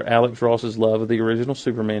are Alex Ross's love of the original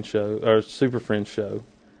Superman show or Super Friends show.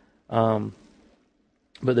 But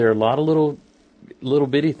there are a lot of little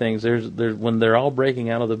bitty things. There's when they're all breaking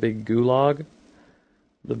out of the big gulag,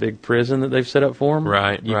 the big prison that they've set up for them.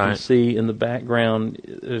 Right, you can see in the background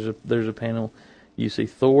there's a panel. You see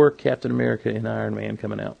Thor, Captain America, and Iron Man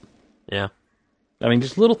coming out. Yeah, I mean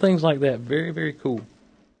just little things like that. Very, very cool.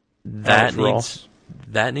 That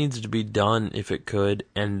needs to be done if it could,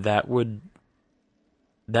 and that would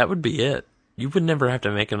be it. You would never have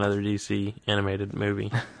to make another DC animated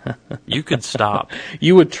movie. You could stop.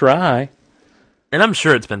 You would try. And I'm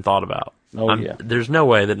sure it's been thought about. Oh, yeah. There's no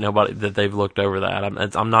way that they've looked over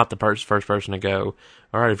that. I'm not the first person to go,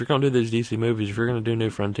 all right, if you're going to do these DC movies, if you're going to do New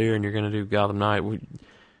Frontier and you're going to do Gotham Knight,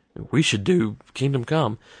 we should do Kingdom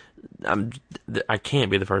Come. I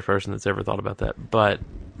can't be the first person that's ever thought about that. But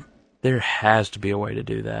there has to be a way to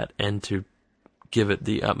do that and to give it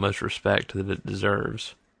the utmost respect that it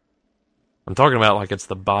deserves. I'm talking about like it's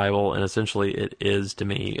the Bible, and essentially it is to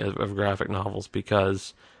me of graphic novels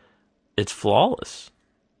because it's flawless.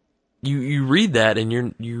 You read that and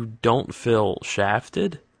you don't feel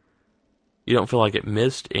shafted. You don't feel like it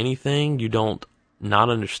missed anything. You don't not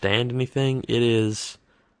understand anything. It's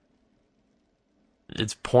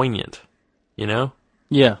poignant,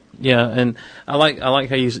 Yeah, and I like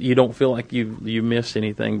how you don't feel like you missed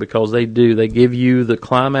anything because they do. They give you the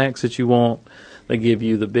climax that you want. They give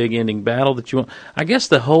you the big ending battle that you want. I guess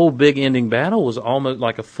the whole big ending battle was almost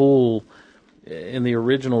like a full. In the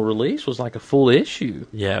original release, was like a full issue.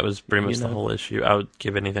 Yeah, it was pretty much the whole issue. I would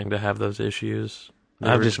give anything to have those issues.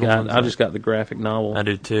 I've just got the graphic novel. I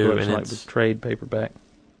do too, and it's like the trade paperback.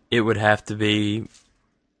 It would have to be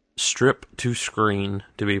strip to screen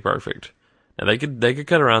to be perfect. Now they could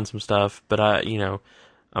cut around some stuff, but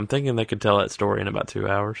I'm thinking they could tell that story in about 2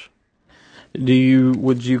 hours.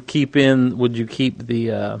 Would you keep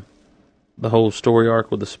the whole story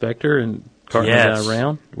arc with the Spectre and carting the guy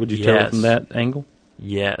around? Would you tell it from that angle?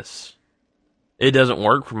 Yes. It doesn't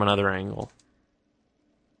work from another angle.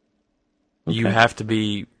 Okay. You have to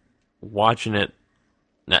be watching it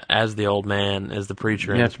as the old man, as the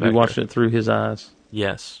preacher. You have to be watching it through his eyes.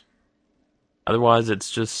 Yes. Otherwise,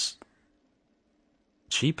 it's just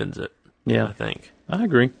cheapens it. Yeah, I think. I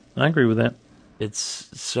agree with that. It's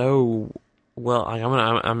so well.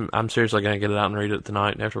 I'm seriously gonna get it out and read it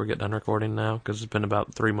tonight after we get done recording now because it's been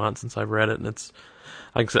about 3 months since I've read it, and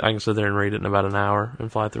I can sit there and read it in about an hour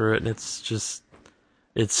and fly through it, and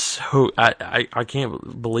it's so I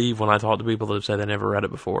can't believe when I talk to people that say they never read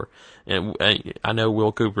it before, and I know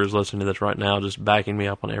Will Cooper is listening to this right now, just backing me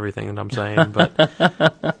up on everything that I'm saying, but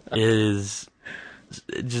it is.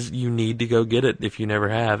 Just you need to go get it if you never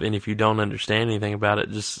have, and if you don't understand anything about it,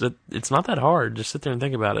 it's not that hard. Just sit there and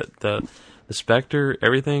think about it. The Spectre,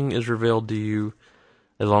 everything is revealed to you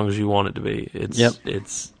as long as you want it to be.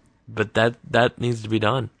 But that needs to be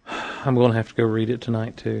done. I'm going to have to go read it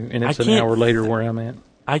tonight too, and it's an hour later where I'm at.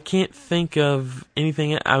 I can't think of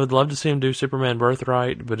anything. I would love to see him do Superman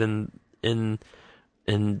Birthright, but in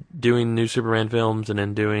doing new Superman films and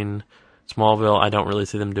in doing Smallville, I don't really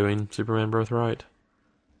see them doing Superman Birthright.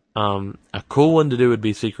 A cool one to do would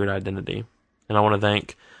be Secret Identity. And I want to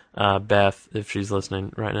thank Beth, if she's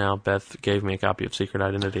listening right now. Beth gave me a copy of Secret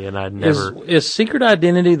Identity, and I'd never... Is Secret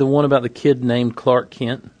Identity the one about the kid named Clark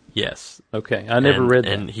Kent? Yes. Okay, I never read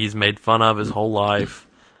that. And he's made fun of his whole life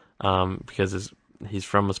because he's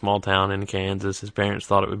from a small town in Kansas. His parents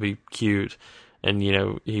thought it would be cute. And,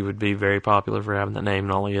 he would be very popular for having that name,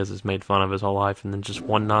 and all he is made fun of his whole life. And then just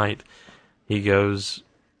one night, he goes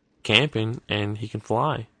camping, and he can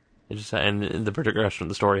fly. And the progression of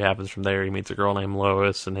the story happens from there. He meets a girl named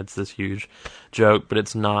Lois, and it's this huge joke, but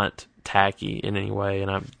it's not tacky in any way.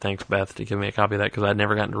 And thanks, Beth, to give me a copy of that, because I'd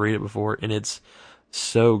never gotten to read it before. And it's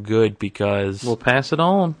so good because... We'll pass it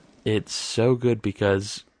on. It's so good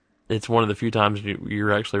because it's one of the few times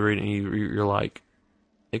you're actually reading, you're like,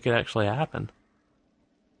 it could actually happen.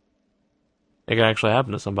 It could actually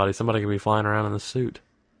happen to somebody. Somebody could be flying around in this suit.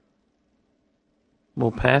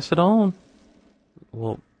 We'll pass it on.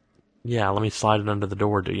 Well, yeah, let me slide it under the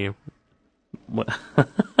door, do you?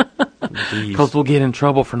 Because we'll get in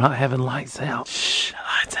trouble for not having lights out. Shh,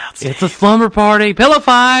 lights out, Steve. It's a slumber party. Pillow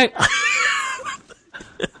fight.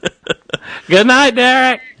 Good night,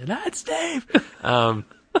 Derek. Good night, Steve.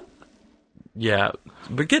 Yeah,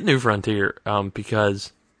 but get New Frontier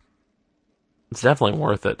because it's definitely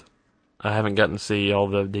worth it. I haven't gotten to see all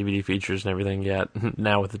the DVD features and everything yet.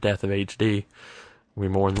 Now with the death of HD, we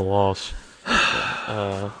mourn the loss.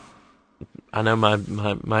 I know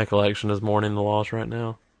my collection is mourning the loss right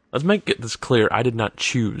now. Let's get this clear. I did not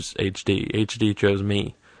choose HD. HD chose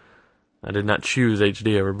me. I did not choose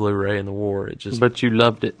HD over Blu-ray in the war. It just. But you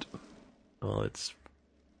loved it. Well, it's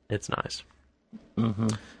nice. Mm-hmm.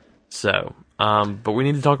 So, but we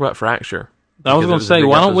need to talk about Fracture. I was going to say,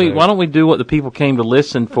 why don't we do what the people came to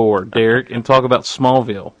listen for, Derek, and talk about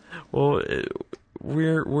Smallville? Well,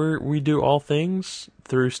 we do all things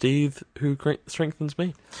through Steve, who strengthens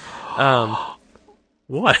me.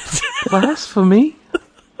 What? Blasphemy?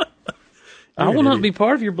 I will not be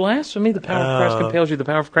part of your blasphemy. The power of Christ compels you. The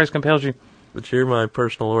power of Christ compels you. But you're my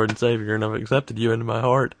personal Lord and Savior, and I've accepted you into my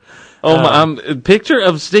heart. Picture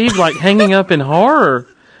of Steve like hanging up in horror.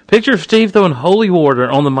 Picture of Steve throwing holy water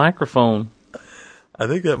on the microphone. I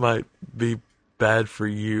think that might be bad for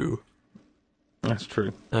you. That's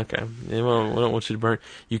true. Okay. Well, I don't want you to burn.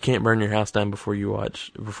 You can't burn your house down before you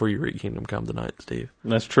read Kingdom Come tonight, Steve.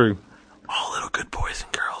 That's true. All little good boys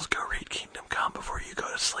and girls, go read Kingdom Come before you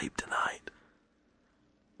go to sleep tonight.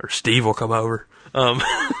 Or Steve will come over. Kingdom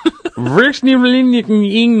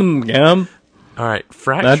Come. All right,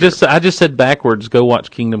 Fracture. I just said backwards. Go watch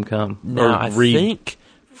Kingdom Come. No, I think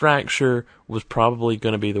Fracture was probably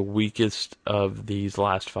going to be the weakest of these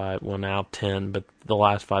last 5. Well, now 10, but the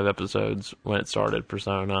last 5 episodes when it started.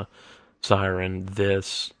 Persona, Siren,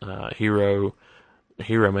 this, Hero.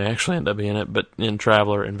 Hero may actually end up being it, but in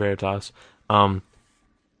Traveler and Veritas.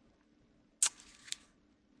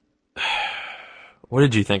 What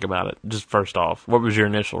did you think about it? Just first off, what was your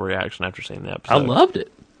initial reaction after seeing the episode? I loved it.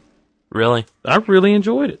 Really? I really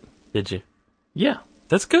enjoyed it. Did you? Yeah.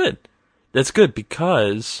 That's good. That's good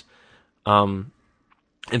because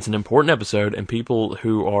it's an important episode, and people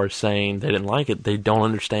who are saying they didn't like it, they don't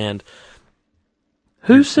understand.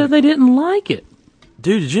 Who said they didn't like it?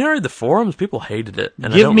 Dude, did you read the forums? People hated it.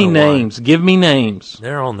 And Give me names. Why. Give me names.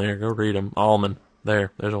 They're on there. Go read them. Allman. There's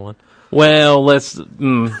one. Well, let's...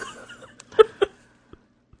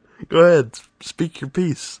 Go ahead. Speak your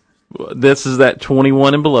piece. This is that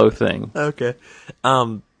 21 and below thing. Okay.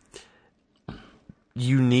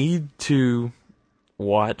 You need to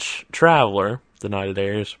watch Traveler the night it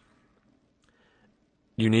airs.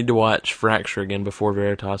 You need to watch Fracture again before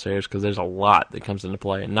Veritas airs, because there's a lot that comes into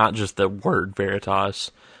play, and not just the word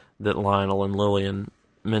Veritas that Lionel and Lillian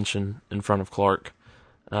mention in front of Clark.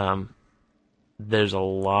 There's a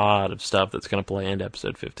lot of stuff that's going to play into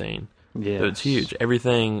episode 15. Yeah, so it's huge.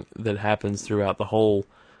 Everything that happens throughout the whole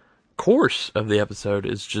course of the episode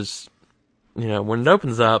is just, when it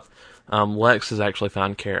opens up, Lex has actually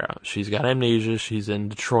found Kara. She's got amnesia. She's in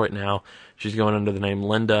Detroit now. She's going under the name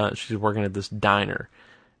Linda. She's working at this diner.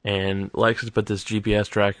 And Lex has put this GPS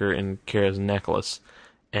tracker in Kara's necklace.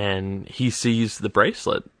 And he sees the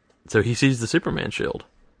bracelet. So he sees the Superman shield.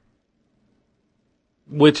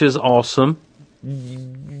 Which is awesome.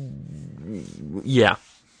 Yeah.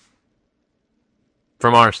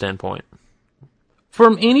 From our standpoint.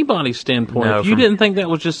 From anybody's standpoint. No, if you didn't think that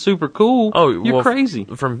was just super cool, you're crazy.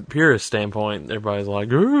 From Purist's standpoint, everybody's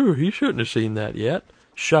like, ooh, he shouldn't have seen that yet.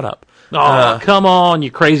 Shut up. Oh, come on, you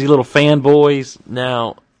crazy little fanboys.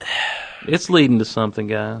 Now, it's leading to something,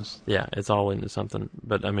 guys. Yeah, it's all leading to something.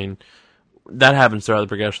 But, that happens throughout the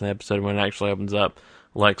progression of the episode. When it actually opens up,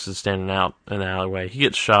 Lex is standing out in the alleyway. He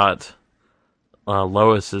gets shot.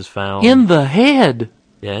 Lois is found. In the head.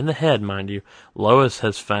 Yeah, in the head, mind you. Lois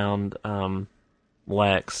has found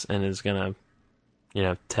Lex and is going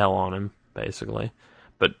to, tell on him, basically.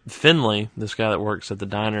 But Finley, this guy that works at the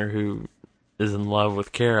diner who is in love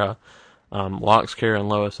with Kara, locks Kara and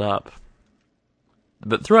Lois up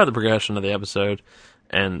but throughout the progression of the episode,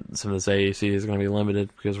 and some of this AAC is going to be limited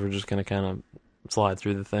because we're just going to kind of slide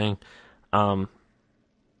through the thing.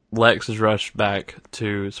 Lex is rushed back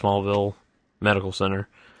to Smallville Medical Center.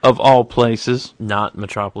 Of all places. Not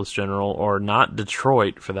Metropolis General, or not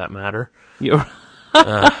Detroit, for that matter.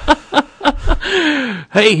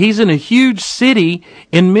 Hey, he's in a huge city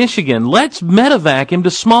in Michigan. Let's medevac him to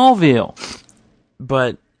Smallville.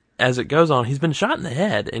 But as it goes on, he's been shot in the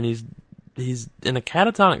head, and he's in a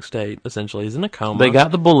catatonic state, essentially. He's in a coma. They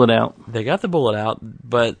got the bullet out.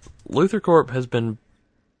 But Luthor Corp has been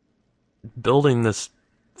building this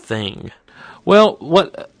thing. Well,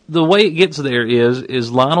 the way it gets there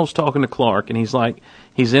is Lionel's talking to Clark, and he's like,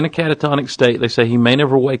 he's in a catatonic state. They say he may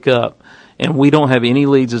never wake up, and we don't have any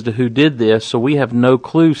leads as to who did this, so we have no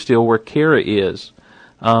clue still where Kara is.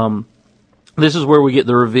 This is where we get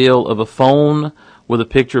the reveal of a phone with a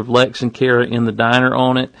picture of Lex and Kara in the diner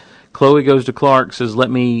on it. Chloe goes to Clark, says, let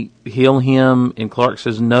me heal him, and Clark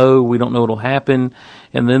says, no, we don't know what'll happen.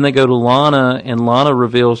 And then they go to Lana, and Lana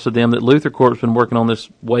reveals to them that Luthor Corp's been working on this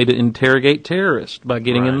way to interrogate terrorists by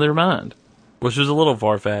getting in their mind. Which was a little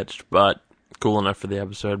far-fetched, but cool enough for the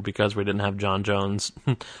episode because we didn't have John Jones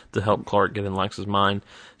to help Clark get in Lex's mind.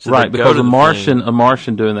 So right, because a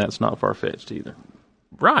Martian doing that's not far-fetched either.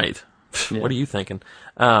 Right. Yeah. What are you thinking?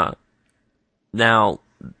 Now,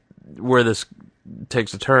 where this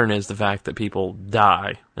takes a turn is the fact that people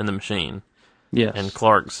die in the machine. Yes. And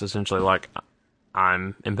Clark's essentially like,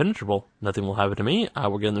 I'm impenetrable. Nothing will happen to me. I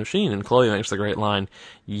will get in the machine. And Chloe makes the great line,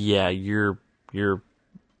 yeah, you're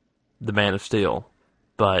the Man of Steel,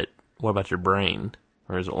 but what about your brain?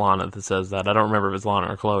 Or is it Lana that says that? I don't remember if it's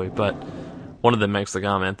Lana or Chloe, but one of them makes the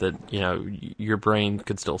comment that, your brain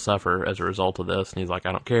could still suffer as a result of this. And he's like,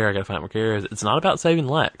 I don't care. I gotta find out what Kara is. It's not about saving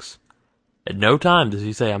Lex. At no time does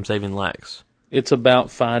he say, I'm saving Lex. It's about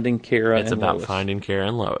finding Kara and Lois. It's about finding Kara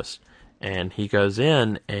and Lois. And he goes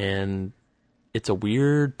in, and it's a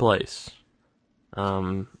weird place. It's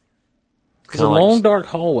a long, dark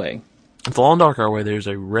hallway. It's a long, dark hallway. There's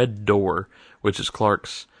a red door, which is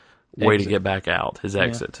Clark's way to get back out, his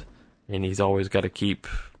exit. Yeah. And he's always got to keep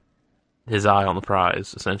his eye on the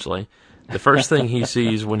prize, essentially. The first thing he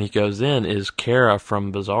sees when he goes in is Kara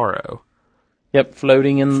from Bizarro. Yep,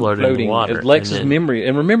 floating in the water. Lex's memory.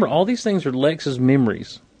 And remember, all these things are Lex's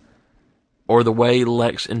memories. Or the way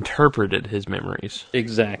Lex interpreted his memories.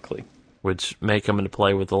 Exactly. Which may come into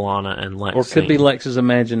play with Alana and Lex. Or could be Lex's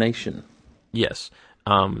imagination. Yes.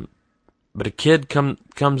 But a kid comes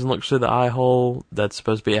and looks through the eye hole. That's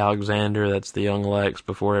supposed to be Alexander. That's the young Lex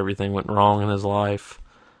before everything went wrong in his life.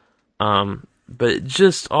 But it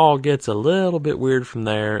just all gets a little bit weird from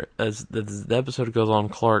there. As the episode goes on,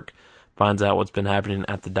 Clark finds out what's been happening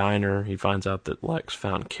at the diner. He finds out that Lex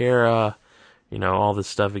found Kara, all this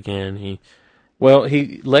stuff again.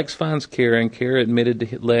 Lex finds Kara, and Kara admitted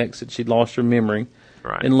to Lex that she'd lost her memory.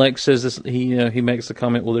 Right. And Lex says this. He makes the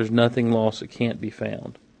comment, "Well, there's nothing lost that can't be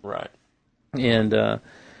found." Right. And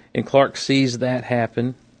Clark sees that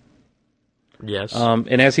happen. Yes.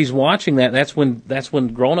 And as he's watching that, that's when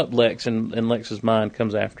grown-up Lex and Lex's mind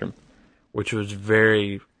comes after him. Which was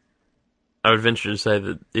I would venture to say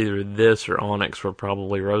that either this or Onyx were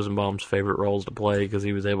probably Rosenbaum's favorite roles to play because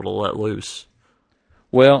he was able to let loose.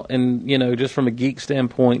 Well, and, just from a geek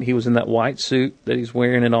standpoint, he was in that white suit that he's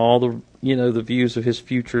wearing in all the, the views of his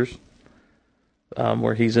futures,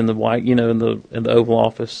 where he's in the white, in the Oval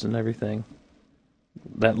Office and everything.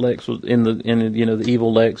 That Lex was the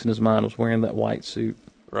evil Lex in his mind was wearing that white suit.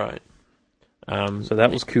 Right. So that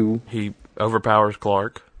was cool. He overpowers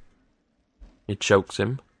Clark. He chokes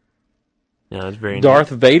him. It's very Darth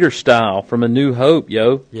Vader style from A New Hope,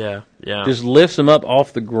 yo. Yeah. Just lifts him up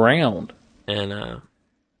off the ground. And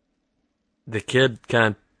the kid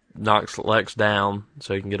kind of knocks Lex down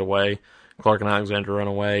so he can get away. Clark and Alexander run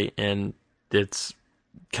away, and it's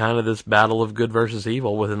kind of this battle of good versus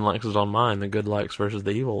evil within Lex's own mind. The good Lex versus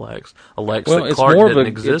the evil Lex. A Lex that Clark didn't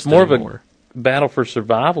exist anymore. It's more of a battle for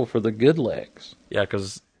survival for the good Lex. Yeah,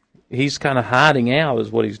 because he's kind of hiding out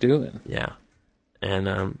is what he's doing. Yeah.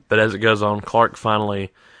 And but as it goes on, Clark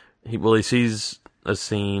finally he sees a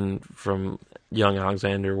scene from young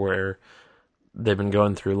Alexander where they've been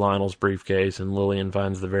going through Lionel's briefcase, and Lillian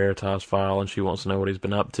finds the Veritas file, and she wants to know what he's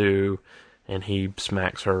been up to, and he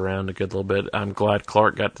smacks her around a good little bit. I'm glad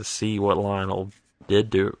Clark got to see what Lionel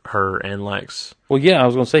did to her and Lex. Well, yeah, I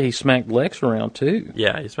was going to say he smacked Lex around too.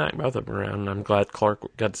 Yeah, he smacked both of them around, and I'm glad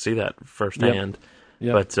Clark got to see that firsthand.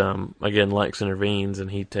 Yep. But again, Lex intervenes, and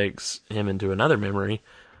he takes him into another memory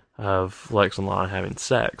of Lex and Lana having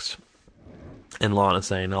sex, and Lana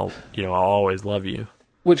saying, "I'll always love you."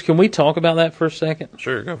 Which, can we talk about that for a second?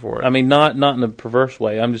 Sure, go for it. I mean, not in a perverse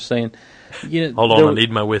way. I'm just saying. Hold on, I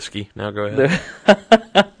need my whiskey. Now go ahead.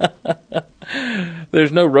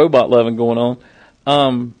 There's no robot loving going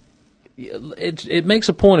on. It makes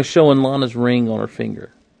a point of showing Lana's ring on her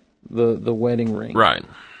finger, the wedding ring. Right.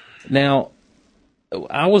 Now,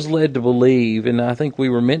 I was led to believe, and I think we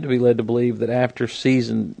were meant to be led to believe, that after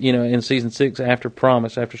in season 6, after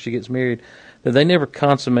Promise, after she gets married, that they never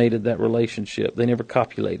consummated that relationship. They never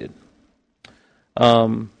copulated,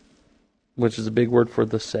 which is a big word for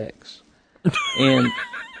the sex. And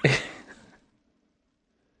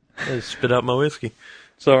I spit out my whiskey.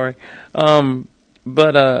 sorry,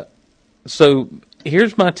 so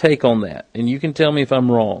here's my take on that, and you can tell me if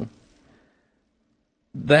I'm wrong.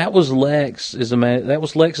 That was Lex's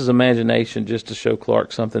imagination, just to show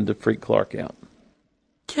Clark something to freak Clark out.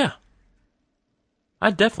 Yeah.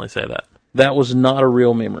 I'd definitely say that. That was not a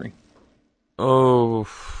real memory. Oh,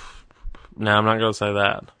 no, I'm not going to say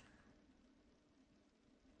that.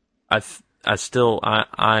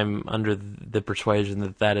 I'm under the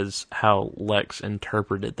persuasion that is how Lex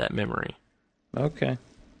interpreted that memory. Okay.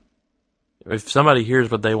 If somebody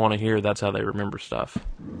hears what they want to hear, that's how they remember stuff.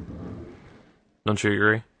 Don't you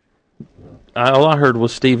agree? All I heard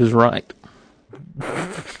was Steve is right.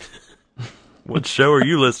 What show are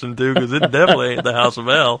you listening to? Because it definitely ain't the House of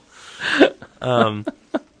L. Well,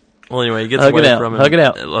 anyway, he gets away from him. Hug it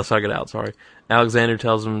out. Let's hug it out, sorry. Alexander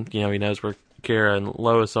tells him, he knows where Kara and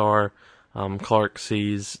Lois are. Clark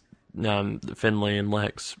sees Finley and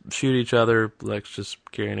Lex shoot each other. Lex just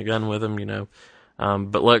carrying a gun with him,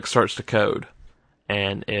 But Lex starts to code.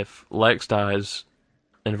 And if Lex dies,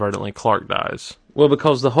 inadvertently Clark dies. Well,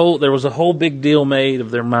 because there was a whole big deal made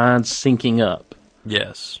of their minds syncing up.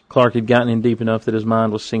 Yes. Clark had gotten in deep enough that his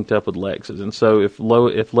mind was synced up with Lex's, and so if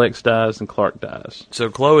Lex dies, then Clark dies.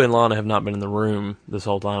 So Chloe and Lana have not been in the room this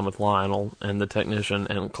whole time with Lionel and the technician,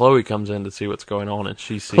 and Chloe comes in to see what's going on, and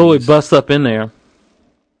Chloe busts up in there.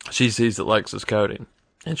 She sees that Lex is coding,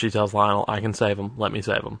 and she tells Lionel, "I can save him. Let me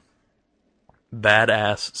save him."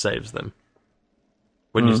 Badass saves them.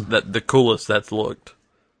 The coolest that's looked.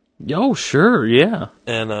 Oh, sure, yeah.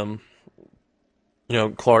 And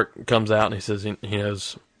Clark comes out and he says he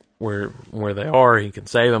knows where they are. He can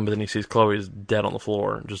save them, but then he sees Chloe is dead on the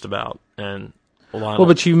floor, just about. And Lionel, well,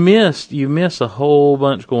 but you miss a whole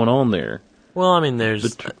bunch going on there. Well, I mean, there's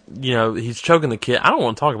he's choking the kid. I don't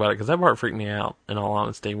want to talk about it because that part freaked me out. In all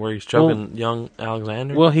honesty, where he's choking young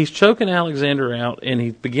Alexander. Well, he's choking Alexander out, and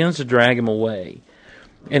he begins to drag him away.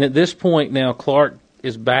 And at this point, now Clark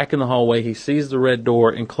is back in the hallway. He sees the red door,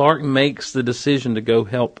 and Clark makes the decision to go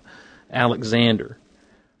help Alexander.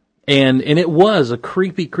 And it was a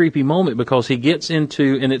creepy, creepy moment because he gets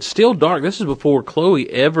into, and it's still dark. This is before Chloe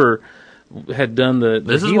ever had done the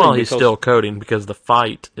This is while he's still coding, because the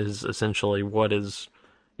fight is essentially what is,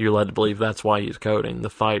 you're led to believe that's why he's coding, the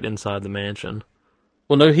fight inside the mansion.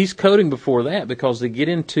 Well, no, he's coding before that because they get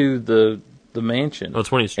into the mansion. Well,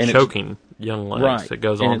 it's when he's choking young Lex. Right. It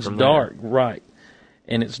goes on from there. And it's dark, right.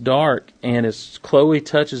 And it's dark, and as Chloe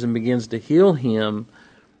touches and begins to heal him,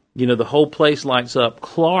 the whole place lights up.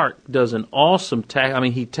 Clark does an awesome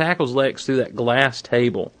he tackles Lex through that glass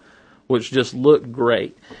table, which just looked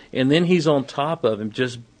great. And then he's on top of him,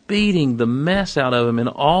 just beating the mess out of him, and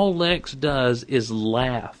all Lex does is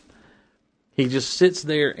laugh. He just sits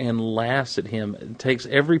there and laughs at him, and takes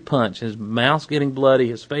every punch. His mouth's getting bloody,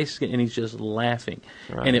 his face is getting, and he's just laughing.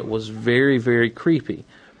 Right. And it was very, very creepy.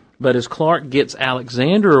 But as Clark gets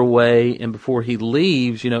Alexander away, and before he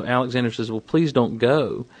leaves, Alexander says, "Well, please don't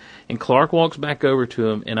go." And Clark walks back over to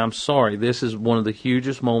him, and I'm sorry, this is one of the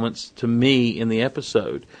hugest moments to me in the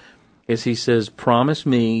episode, is he says, "Promise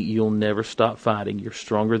me you'll never stop fighting. You're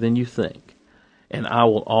stronger than you think. And I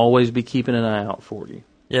will always be keeping an eye out for you."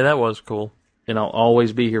 Yeah, that was cool. And I'll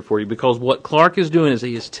always be here for you. Because what Clark is doing is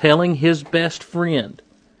he is telling his best friend,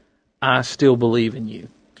 "I still believe in you."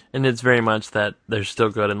 And it's very much that there's still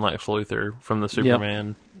good in Lex Luthor from the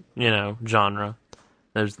Superman, genre.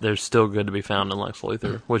 There's still good to be found in Lex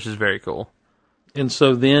Luthor, which is very cool. And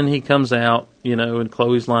so then he comes out, and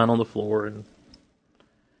Chloe's lying on the floor,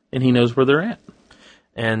 and he knows where they're at.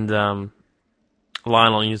 And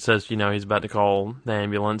Lionel says, he's about to call the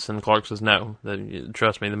ambulance, and Clark says, "No,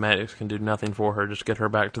 trust me, the medics can do nothing for her. Just get her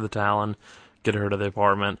back to the Talon, get her to the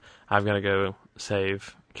apartment. I've got to go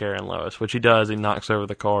save Kara and Lois," which he does. He knocks over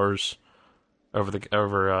the cars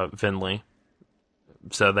over Finley,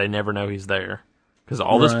 so they never know he's there. Because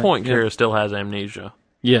all this point, Kara still has amnesia.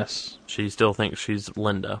 Yes. She still thinks she's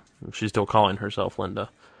Linda. She's still calling herself Linda.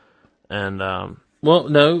 And Well,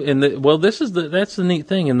 no, and that's the neat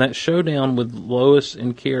thing in that showdown with Lois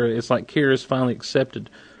and Kara. It's like Kara's finally accepted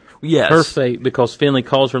Yes. her fate because Finley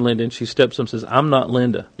calls her Linda, and she steps up and says, "I'm not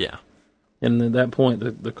Linda." Yeah. And at that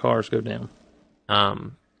point, the cars go down.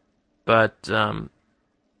 But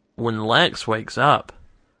when Lex wakes up,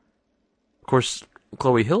 of course,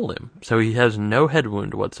 Chloe healed him, so he has no head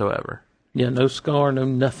wound whatsoever. Yeah, no scar, no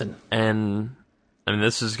nothing. And I mean,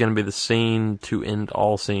 this is going to be the scene to end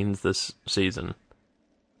all scenes this season.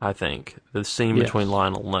 I think the scene between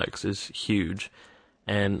Lionel and Lex is huge,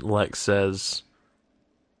 and Lex says,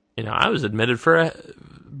 "You know, I was admitted for a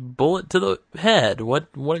bullet to the head. What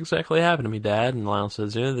exactly happened to me, Dad?" And Lionel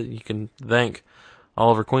says, "You know that you can thank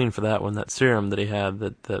Oliver Queen for that one. That serum that he had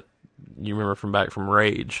that you remember from back from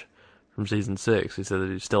Rage, from season 6. He said that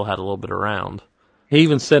he still had a little bit around." He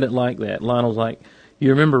even said it like that. Lionel's like, "You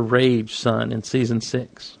remember Rage, son, in season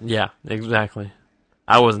 6?" Yeah, exactly.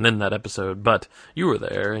 I wasn't in that episode, but you were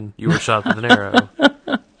there, and you were shot with an arrow.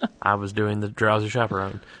 I was doing the drowsy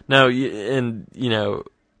chaperone. No, and, you know,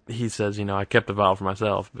 he says, you know, I kept a vial for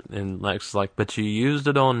myself, and Lex is like, "But you used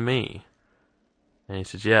it on me." And he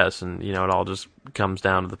says, "Yes," and, you know, it all just comes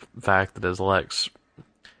down to the fact that as Lex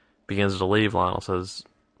begins to leave, Lionel says,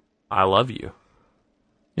 "I love you."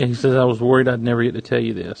 Yeah, he says, "I was worried I'd never get to tell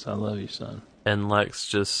you this. I love you, son." And Lex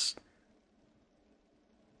just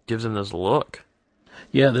gives him this look.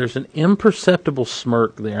 Yeah, there's an imperceptible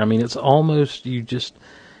smirk there. I mean, it's almost, you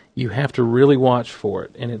have to really watch for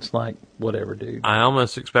it. And it's like, whatever, dude. I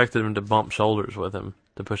almost expected him to bump shoulders with him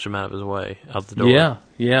to push him out of his way, out the door.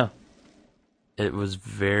 Yeah. It was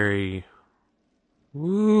very,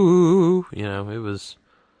 woo, you know, it was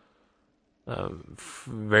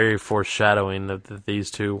very foreshadowing that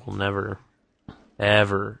these two will never,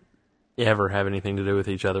 ever have anything to do with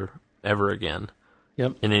each other ever again.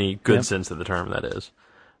 Yep. In any good sense of the term, that is.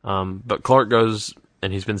 But Clark goes,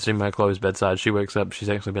 and he's been sitting by Chloe's bedside. She wakes up. She's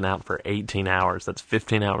actually been out for 18 hours. That's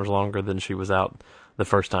 15 hours longer than she was out the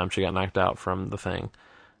first time she got knocked out from the thing,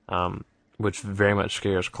 which very much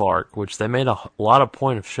scares Clark, which they made a lot of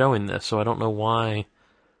point of showing this, so I don't know why,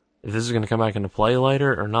 if this is going to come back into play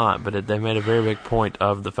later or not, but they made a very big point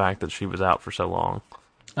of the fact that she was out for so long.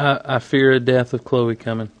 I fear a death of Chloe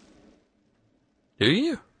coming. Do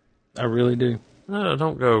you? I really do. No,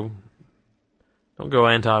 don't go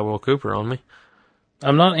anti-Will Cooper on me.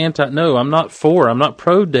 I'm not I'm not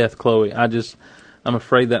pro-death Chloe. I'm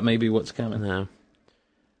afraid that may be what's coming. Yeah.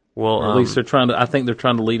 Well, or at least I think they're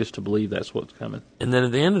trying to lead us to believe that's what's coming. And then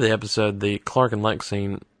at the end of the episode, the Clark and Lex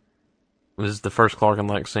scene was the first Clark and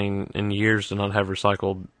Lex scene in years to not have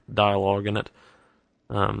recycled dialogue in it.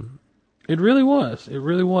 It really was. It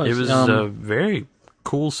really was. It was a very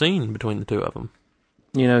cool scene between the two of them.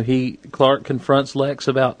 You know, Clark confronts Lex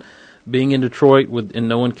about being in Detroit and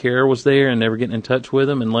knowing Kara was there and never getting in touch with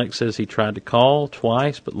him. And Lex says he tried to call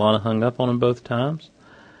twice, but Lana hung up on him both times.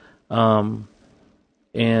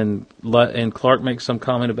 And Clark makes some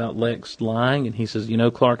comment about Lex lying, and he says, "You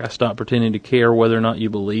know, Clark, I stopped pretending to care whether or not you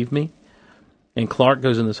believe me." And Clark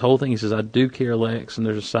goes in this whole thing. He says, "I do care, Lex, and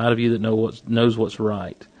there's a side of you that knows what's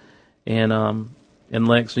right." And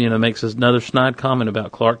Lex, you know, makes another snide comment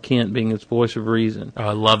about Clark Kent being his voice of reason. Oh,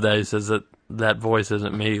 I love that. He says that voice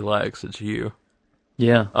isn't me, Lex, it's you.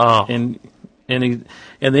 Yeah. Oh. And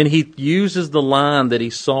then he uses the line that he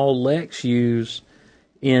saw Lex use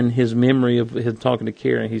in his memory of him talking to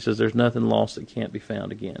Karen. He says, "There's nothing lost that can't be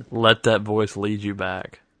found again." Let that voice lead you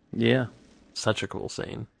back. Yeah. Such a cool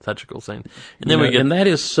scene. And then and that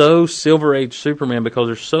is so Silver Age Superman, because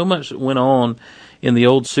there's so much that went on in the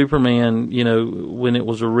old Superman, you know, when it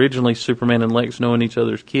was originally Superman and Lex knowing each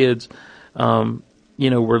other's kids, you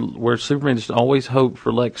know, where Superman just always hoped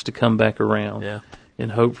for Lex to come back around. Yeah.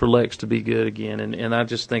 And hope for Lex to be good again. And I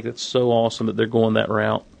just think it's so awesome that they're going that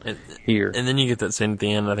route here. And then you get that scene at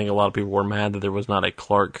the end. I think a lot of people were mad that there was not a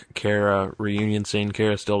Clark-Kara reunion scene.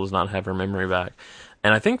 Kara still does not have her memory back.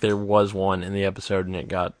 And I think there was one in the episode, and it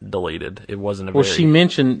got deleted. It wasn't a Well, she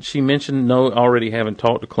mentioned already having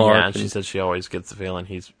talked to Clark. Yeah, and she said she always gets the feeling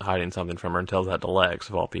he's hiding something from her and tells that to Lex,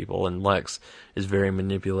 of all people. And Lex is very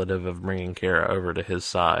manipulative of bringing Kara over to his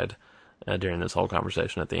side during this whole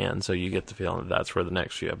conversation at the end. So you get the feeling that that's where the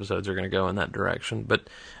next few episodes are going to go, in that direction. But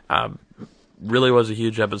really was a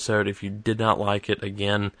huge episode. If you did not like it,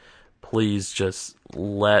 again, please just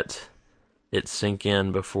let it sink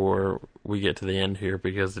in before we get to the end here,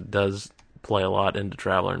 because it does play a lot into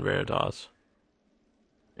Traveler and Veritas.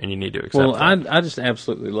 And you need to accept that. Well, I just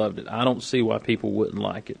absolutely loved it. I don't see why people wouldn't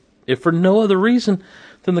like it, if for no other reason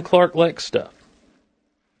than the Clark-Lex stuff.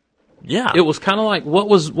 Yeah. It was kind of like what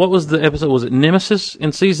was the episode? Was it Nemesis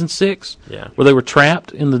in season 6? Yeah. Where they were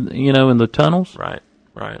trapped in the tunnels. Right.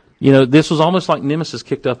 Right. This was almost like Nemesis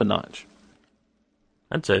kicked up a notch.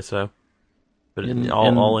 I'd say so. But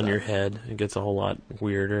all in your head. It gets a whole lot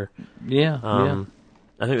weirder. Yeah. I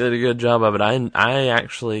think they did a good job of it. I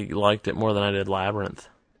actually liked it more than I did Labyrinth.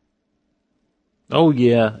 Oh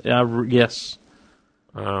yeah. Yes.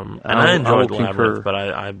 And I enjoyed Labyrinth, concur. but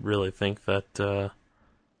I really think that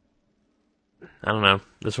I don't know.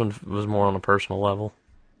 This one was more on a personal level.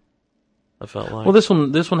 I felt like. Well, this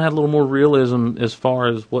one had a little more realism as far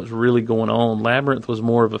as what's really going on. Labyrinth was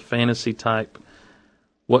more of a fantasy type.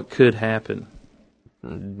 What could happen?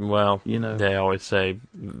 Well, they always say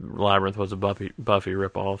Labyrinth was a Buffy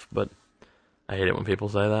ripoff, but I hate it when people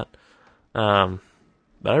say that.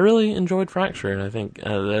 But I really enjoyed Fracture, and I think,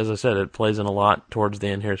 as I said, it plays in a lot towards the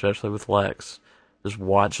end here, especially with Lex. Just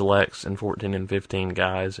watch Lex in 14 and 15,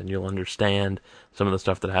 guys, and you'll understand some of the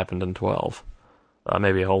stuff that happened in 12.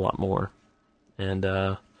 Maybe a whole lot more.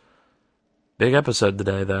 And big episode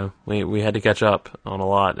today, though. We had to catch up on a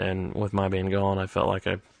lot, and with my being gone, I felt like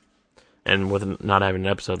and with not having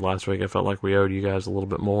an episode last week, I felt like we owed you guys a little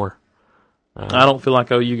bit more. I don't feel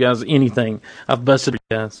like I owe you guys anything. I've busted you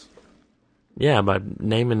guys. Yeah, by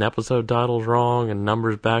naming episode titles wrong and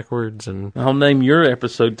numbers backwards, and I'll name your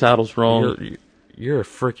episode titles wrong. You're a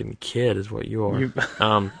freaking kid, is what you are.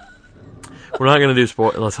 We're not going to do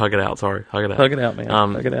spoilers. Let's hug it out. Sorry, hug it out. Hug it out, man.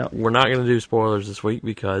 Hug it out. We're not going to do spoilers this week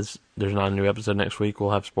because there's not a new episode next week.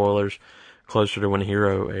 We'll have spoilers closer to when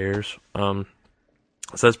Hero airs.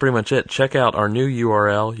 So that's pretty much it. Check out our new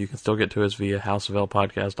URL. You can still get to us via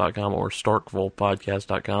houseoflpodcast.com or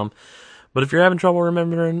starkvillePodcast.com. But if you're having trouble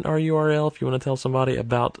remembering our URL, if you want to tell somebody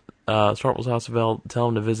about Starkville's House of L, tell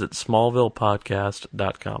them to visit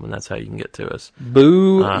smallvillepodcast.com, and that's how you can get to us.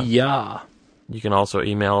 Boo-yah. You can also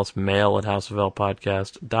email us,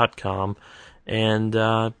 mail@houseoflpodcast.com,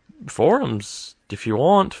 and forums, if you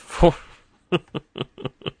want.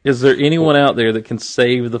 Is there anyone out there that can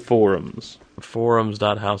save the forums?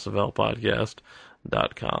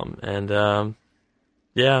 Forums.houseoflpodcast.com. And,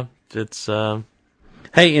 yeah, it's...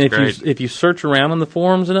 Hey, and great. if you search around on the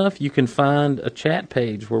forums enough, you can find a chat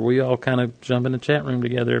page where we all kind of jump in the chat room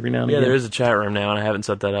together every now and again. Yeah, there is a chat room now, and I haven't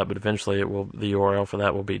set that up, but eventually the URL for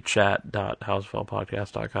that will be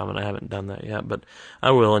chat.houseoflpodcast.com, and I haven't done that yet, but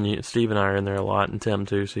I will, and Steve and I are in there a lot, and Tim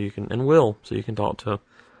too, and Will, so you can talk to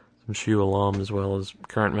some SHU alum as well as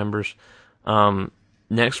current members.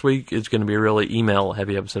 Next week is going to be a really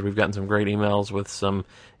email-heavy episode. We've gotten some great emails with some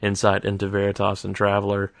insight into Veritas and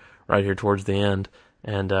Traveler right here towards the end.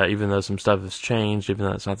 And even though some stuff has changed, even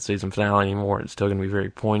though it's not the season finale anymore, it's still going to be very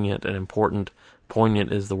poignant and important.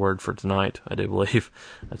 Poignant is the word for tonight, I do believe.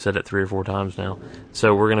 I've said it 3 or 4 times now.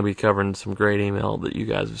 So we're going to be covering some great email that you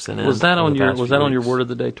guys have sent in. Was that on your word of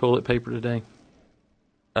the day toilet paper today?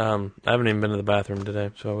 I haven't even been to the bathroom today,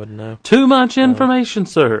 so I wouldn't know. Too much information,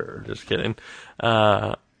 sir. Just kidding.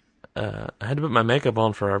 I had to put my makeup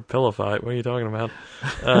on for our pillow fight. What are you talking about?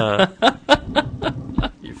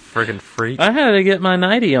 You freaking freak. I had to get my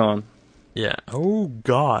nightie on. Yeah. Oh,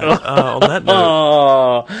 God. On that note.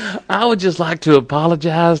 Oh, I would just like to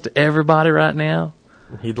apologize to everybody right now.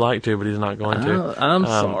 He'd like to, but he's not going to. I'm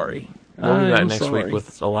sorry. We'll be back next week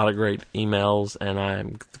with a lot of great emails, and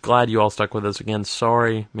I'm glad you all stuck with us again.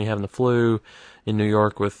 Sorry, me having the flu in New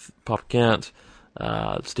York with Papa Kent.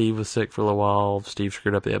 Steve was sick for a little while. Steve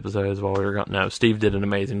screwed up the episodes while we were gone. No, Steve did an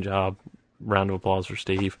amazing job. Round of applause for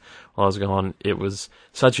Steve while I was gone. It was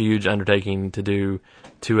such a huge undertaking to do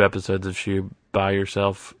 2 episodes of SHU by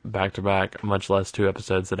yourself back to back, much less 2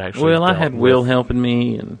 episodes that actually. Well, I had Will helping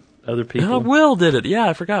me and other people. No, Will did it. Yeah,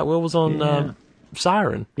 I forgot. Will was on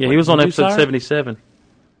Siren. Yeah, he was on episode 77.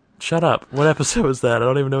 Shut up. What episode was that? I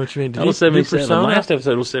don't even know what you mean. That was 77. The last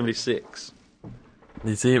episode was 76.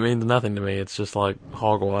 You see, it means nothing to me. It's just like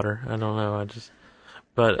hog water. I don't know.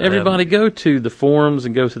 But everybody go to the forums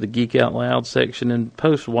and go to the Geek Out Loud section and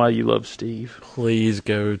post why you love Steve. Please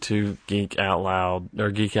go to Geek Out Loud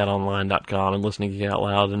or geekoutonline.com and listen to Geek Out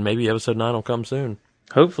Loud, and maybe episode 9 will come soon.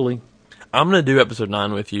 Hopefully. I'm going to do episode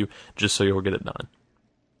 9 with you just so you'll get it done.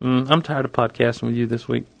 I'm tired of podcasting with you this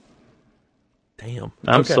week. Damn.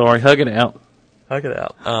 I'm sorry. Hug it out. Hug it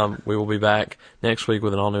out. We will be back next week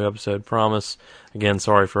with an all-new episode, promise. Again,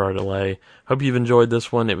 sorry for our delay. Hope you've enjoyed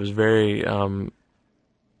this one. It was very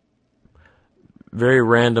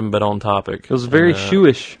random but on topic. It was very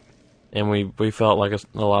SHU-ish. And we felt like a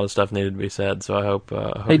lot of stuff needed to be said, so I hope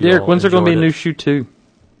hey, Derek, when's there going to be a new SHU 2?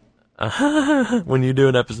 When you do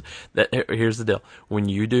an episode... Here's the deal. When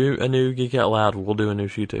you do a new Geek Out Loud, we'll do a new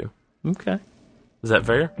SHU 2. Okay. Is that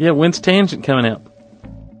fair? Yeah, when's Tangent coming out?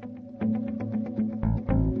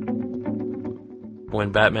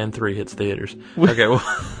 when Batman 3 hits theaters. Okay, well,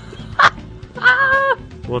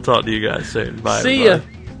 we'll talk to you guys soon. Bye. See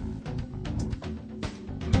everybody. ya.